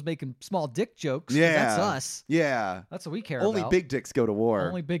guys always making small dick jokes. 'Cause Yeah. That's us. Yeah. That's what we care Only about. big dicks go to war.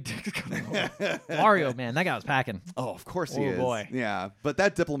 Only big dicks. Mario, man, that guy was packing. Oh, of course he Oh, is. boy. Yeah. But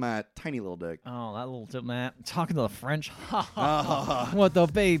that diplomat, tiny little dick. Oh, that little diplomat talking to the French. Ha ha ha. What the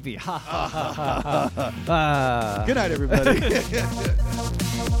baby? Ha ha ha ha ha. Ah. Good night, everybody.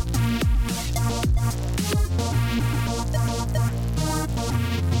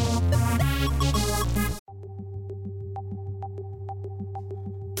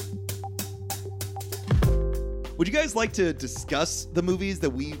 Would you guys like to discuss the movies that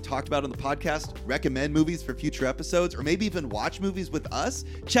we talked about on the podcast, recommend movies for future episodes, or maybe even watch movies with us?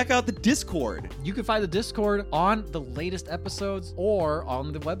 Check out the Discord. You can find the Discord on the latest episodes or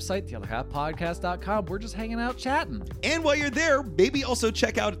on the website, theotherhalfpodcast.com. We're just hanging out chatting. And while you're there, maybe also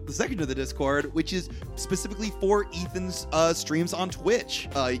check out the section of the Discord, which is specifically for Ethan's streams on Twitch.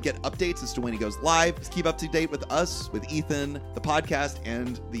 You get updates as to when he goes live. Just keep up to date with us, with Ethan, the podcast,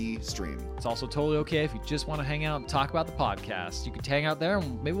 and the stream. It's also totally okay if you just want to hang out and talk about the podcast. You could hang out there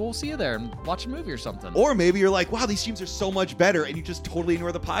and maybe we'll see you there and watch a movie or something. Or maybe you're like, wow, these streams are so much better, and you just totally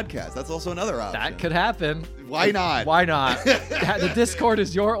ignore the podcast. That's also another option. That could happen. Why not? Why not? The Discord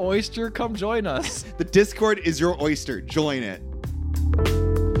is your oyster. Come join us. The Discord is your oyster. Join it.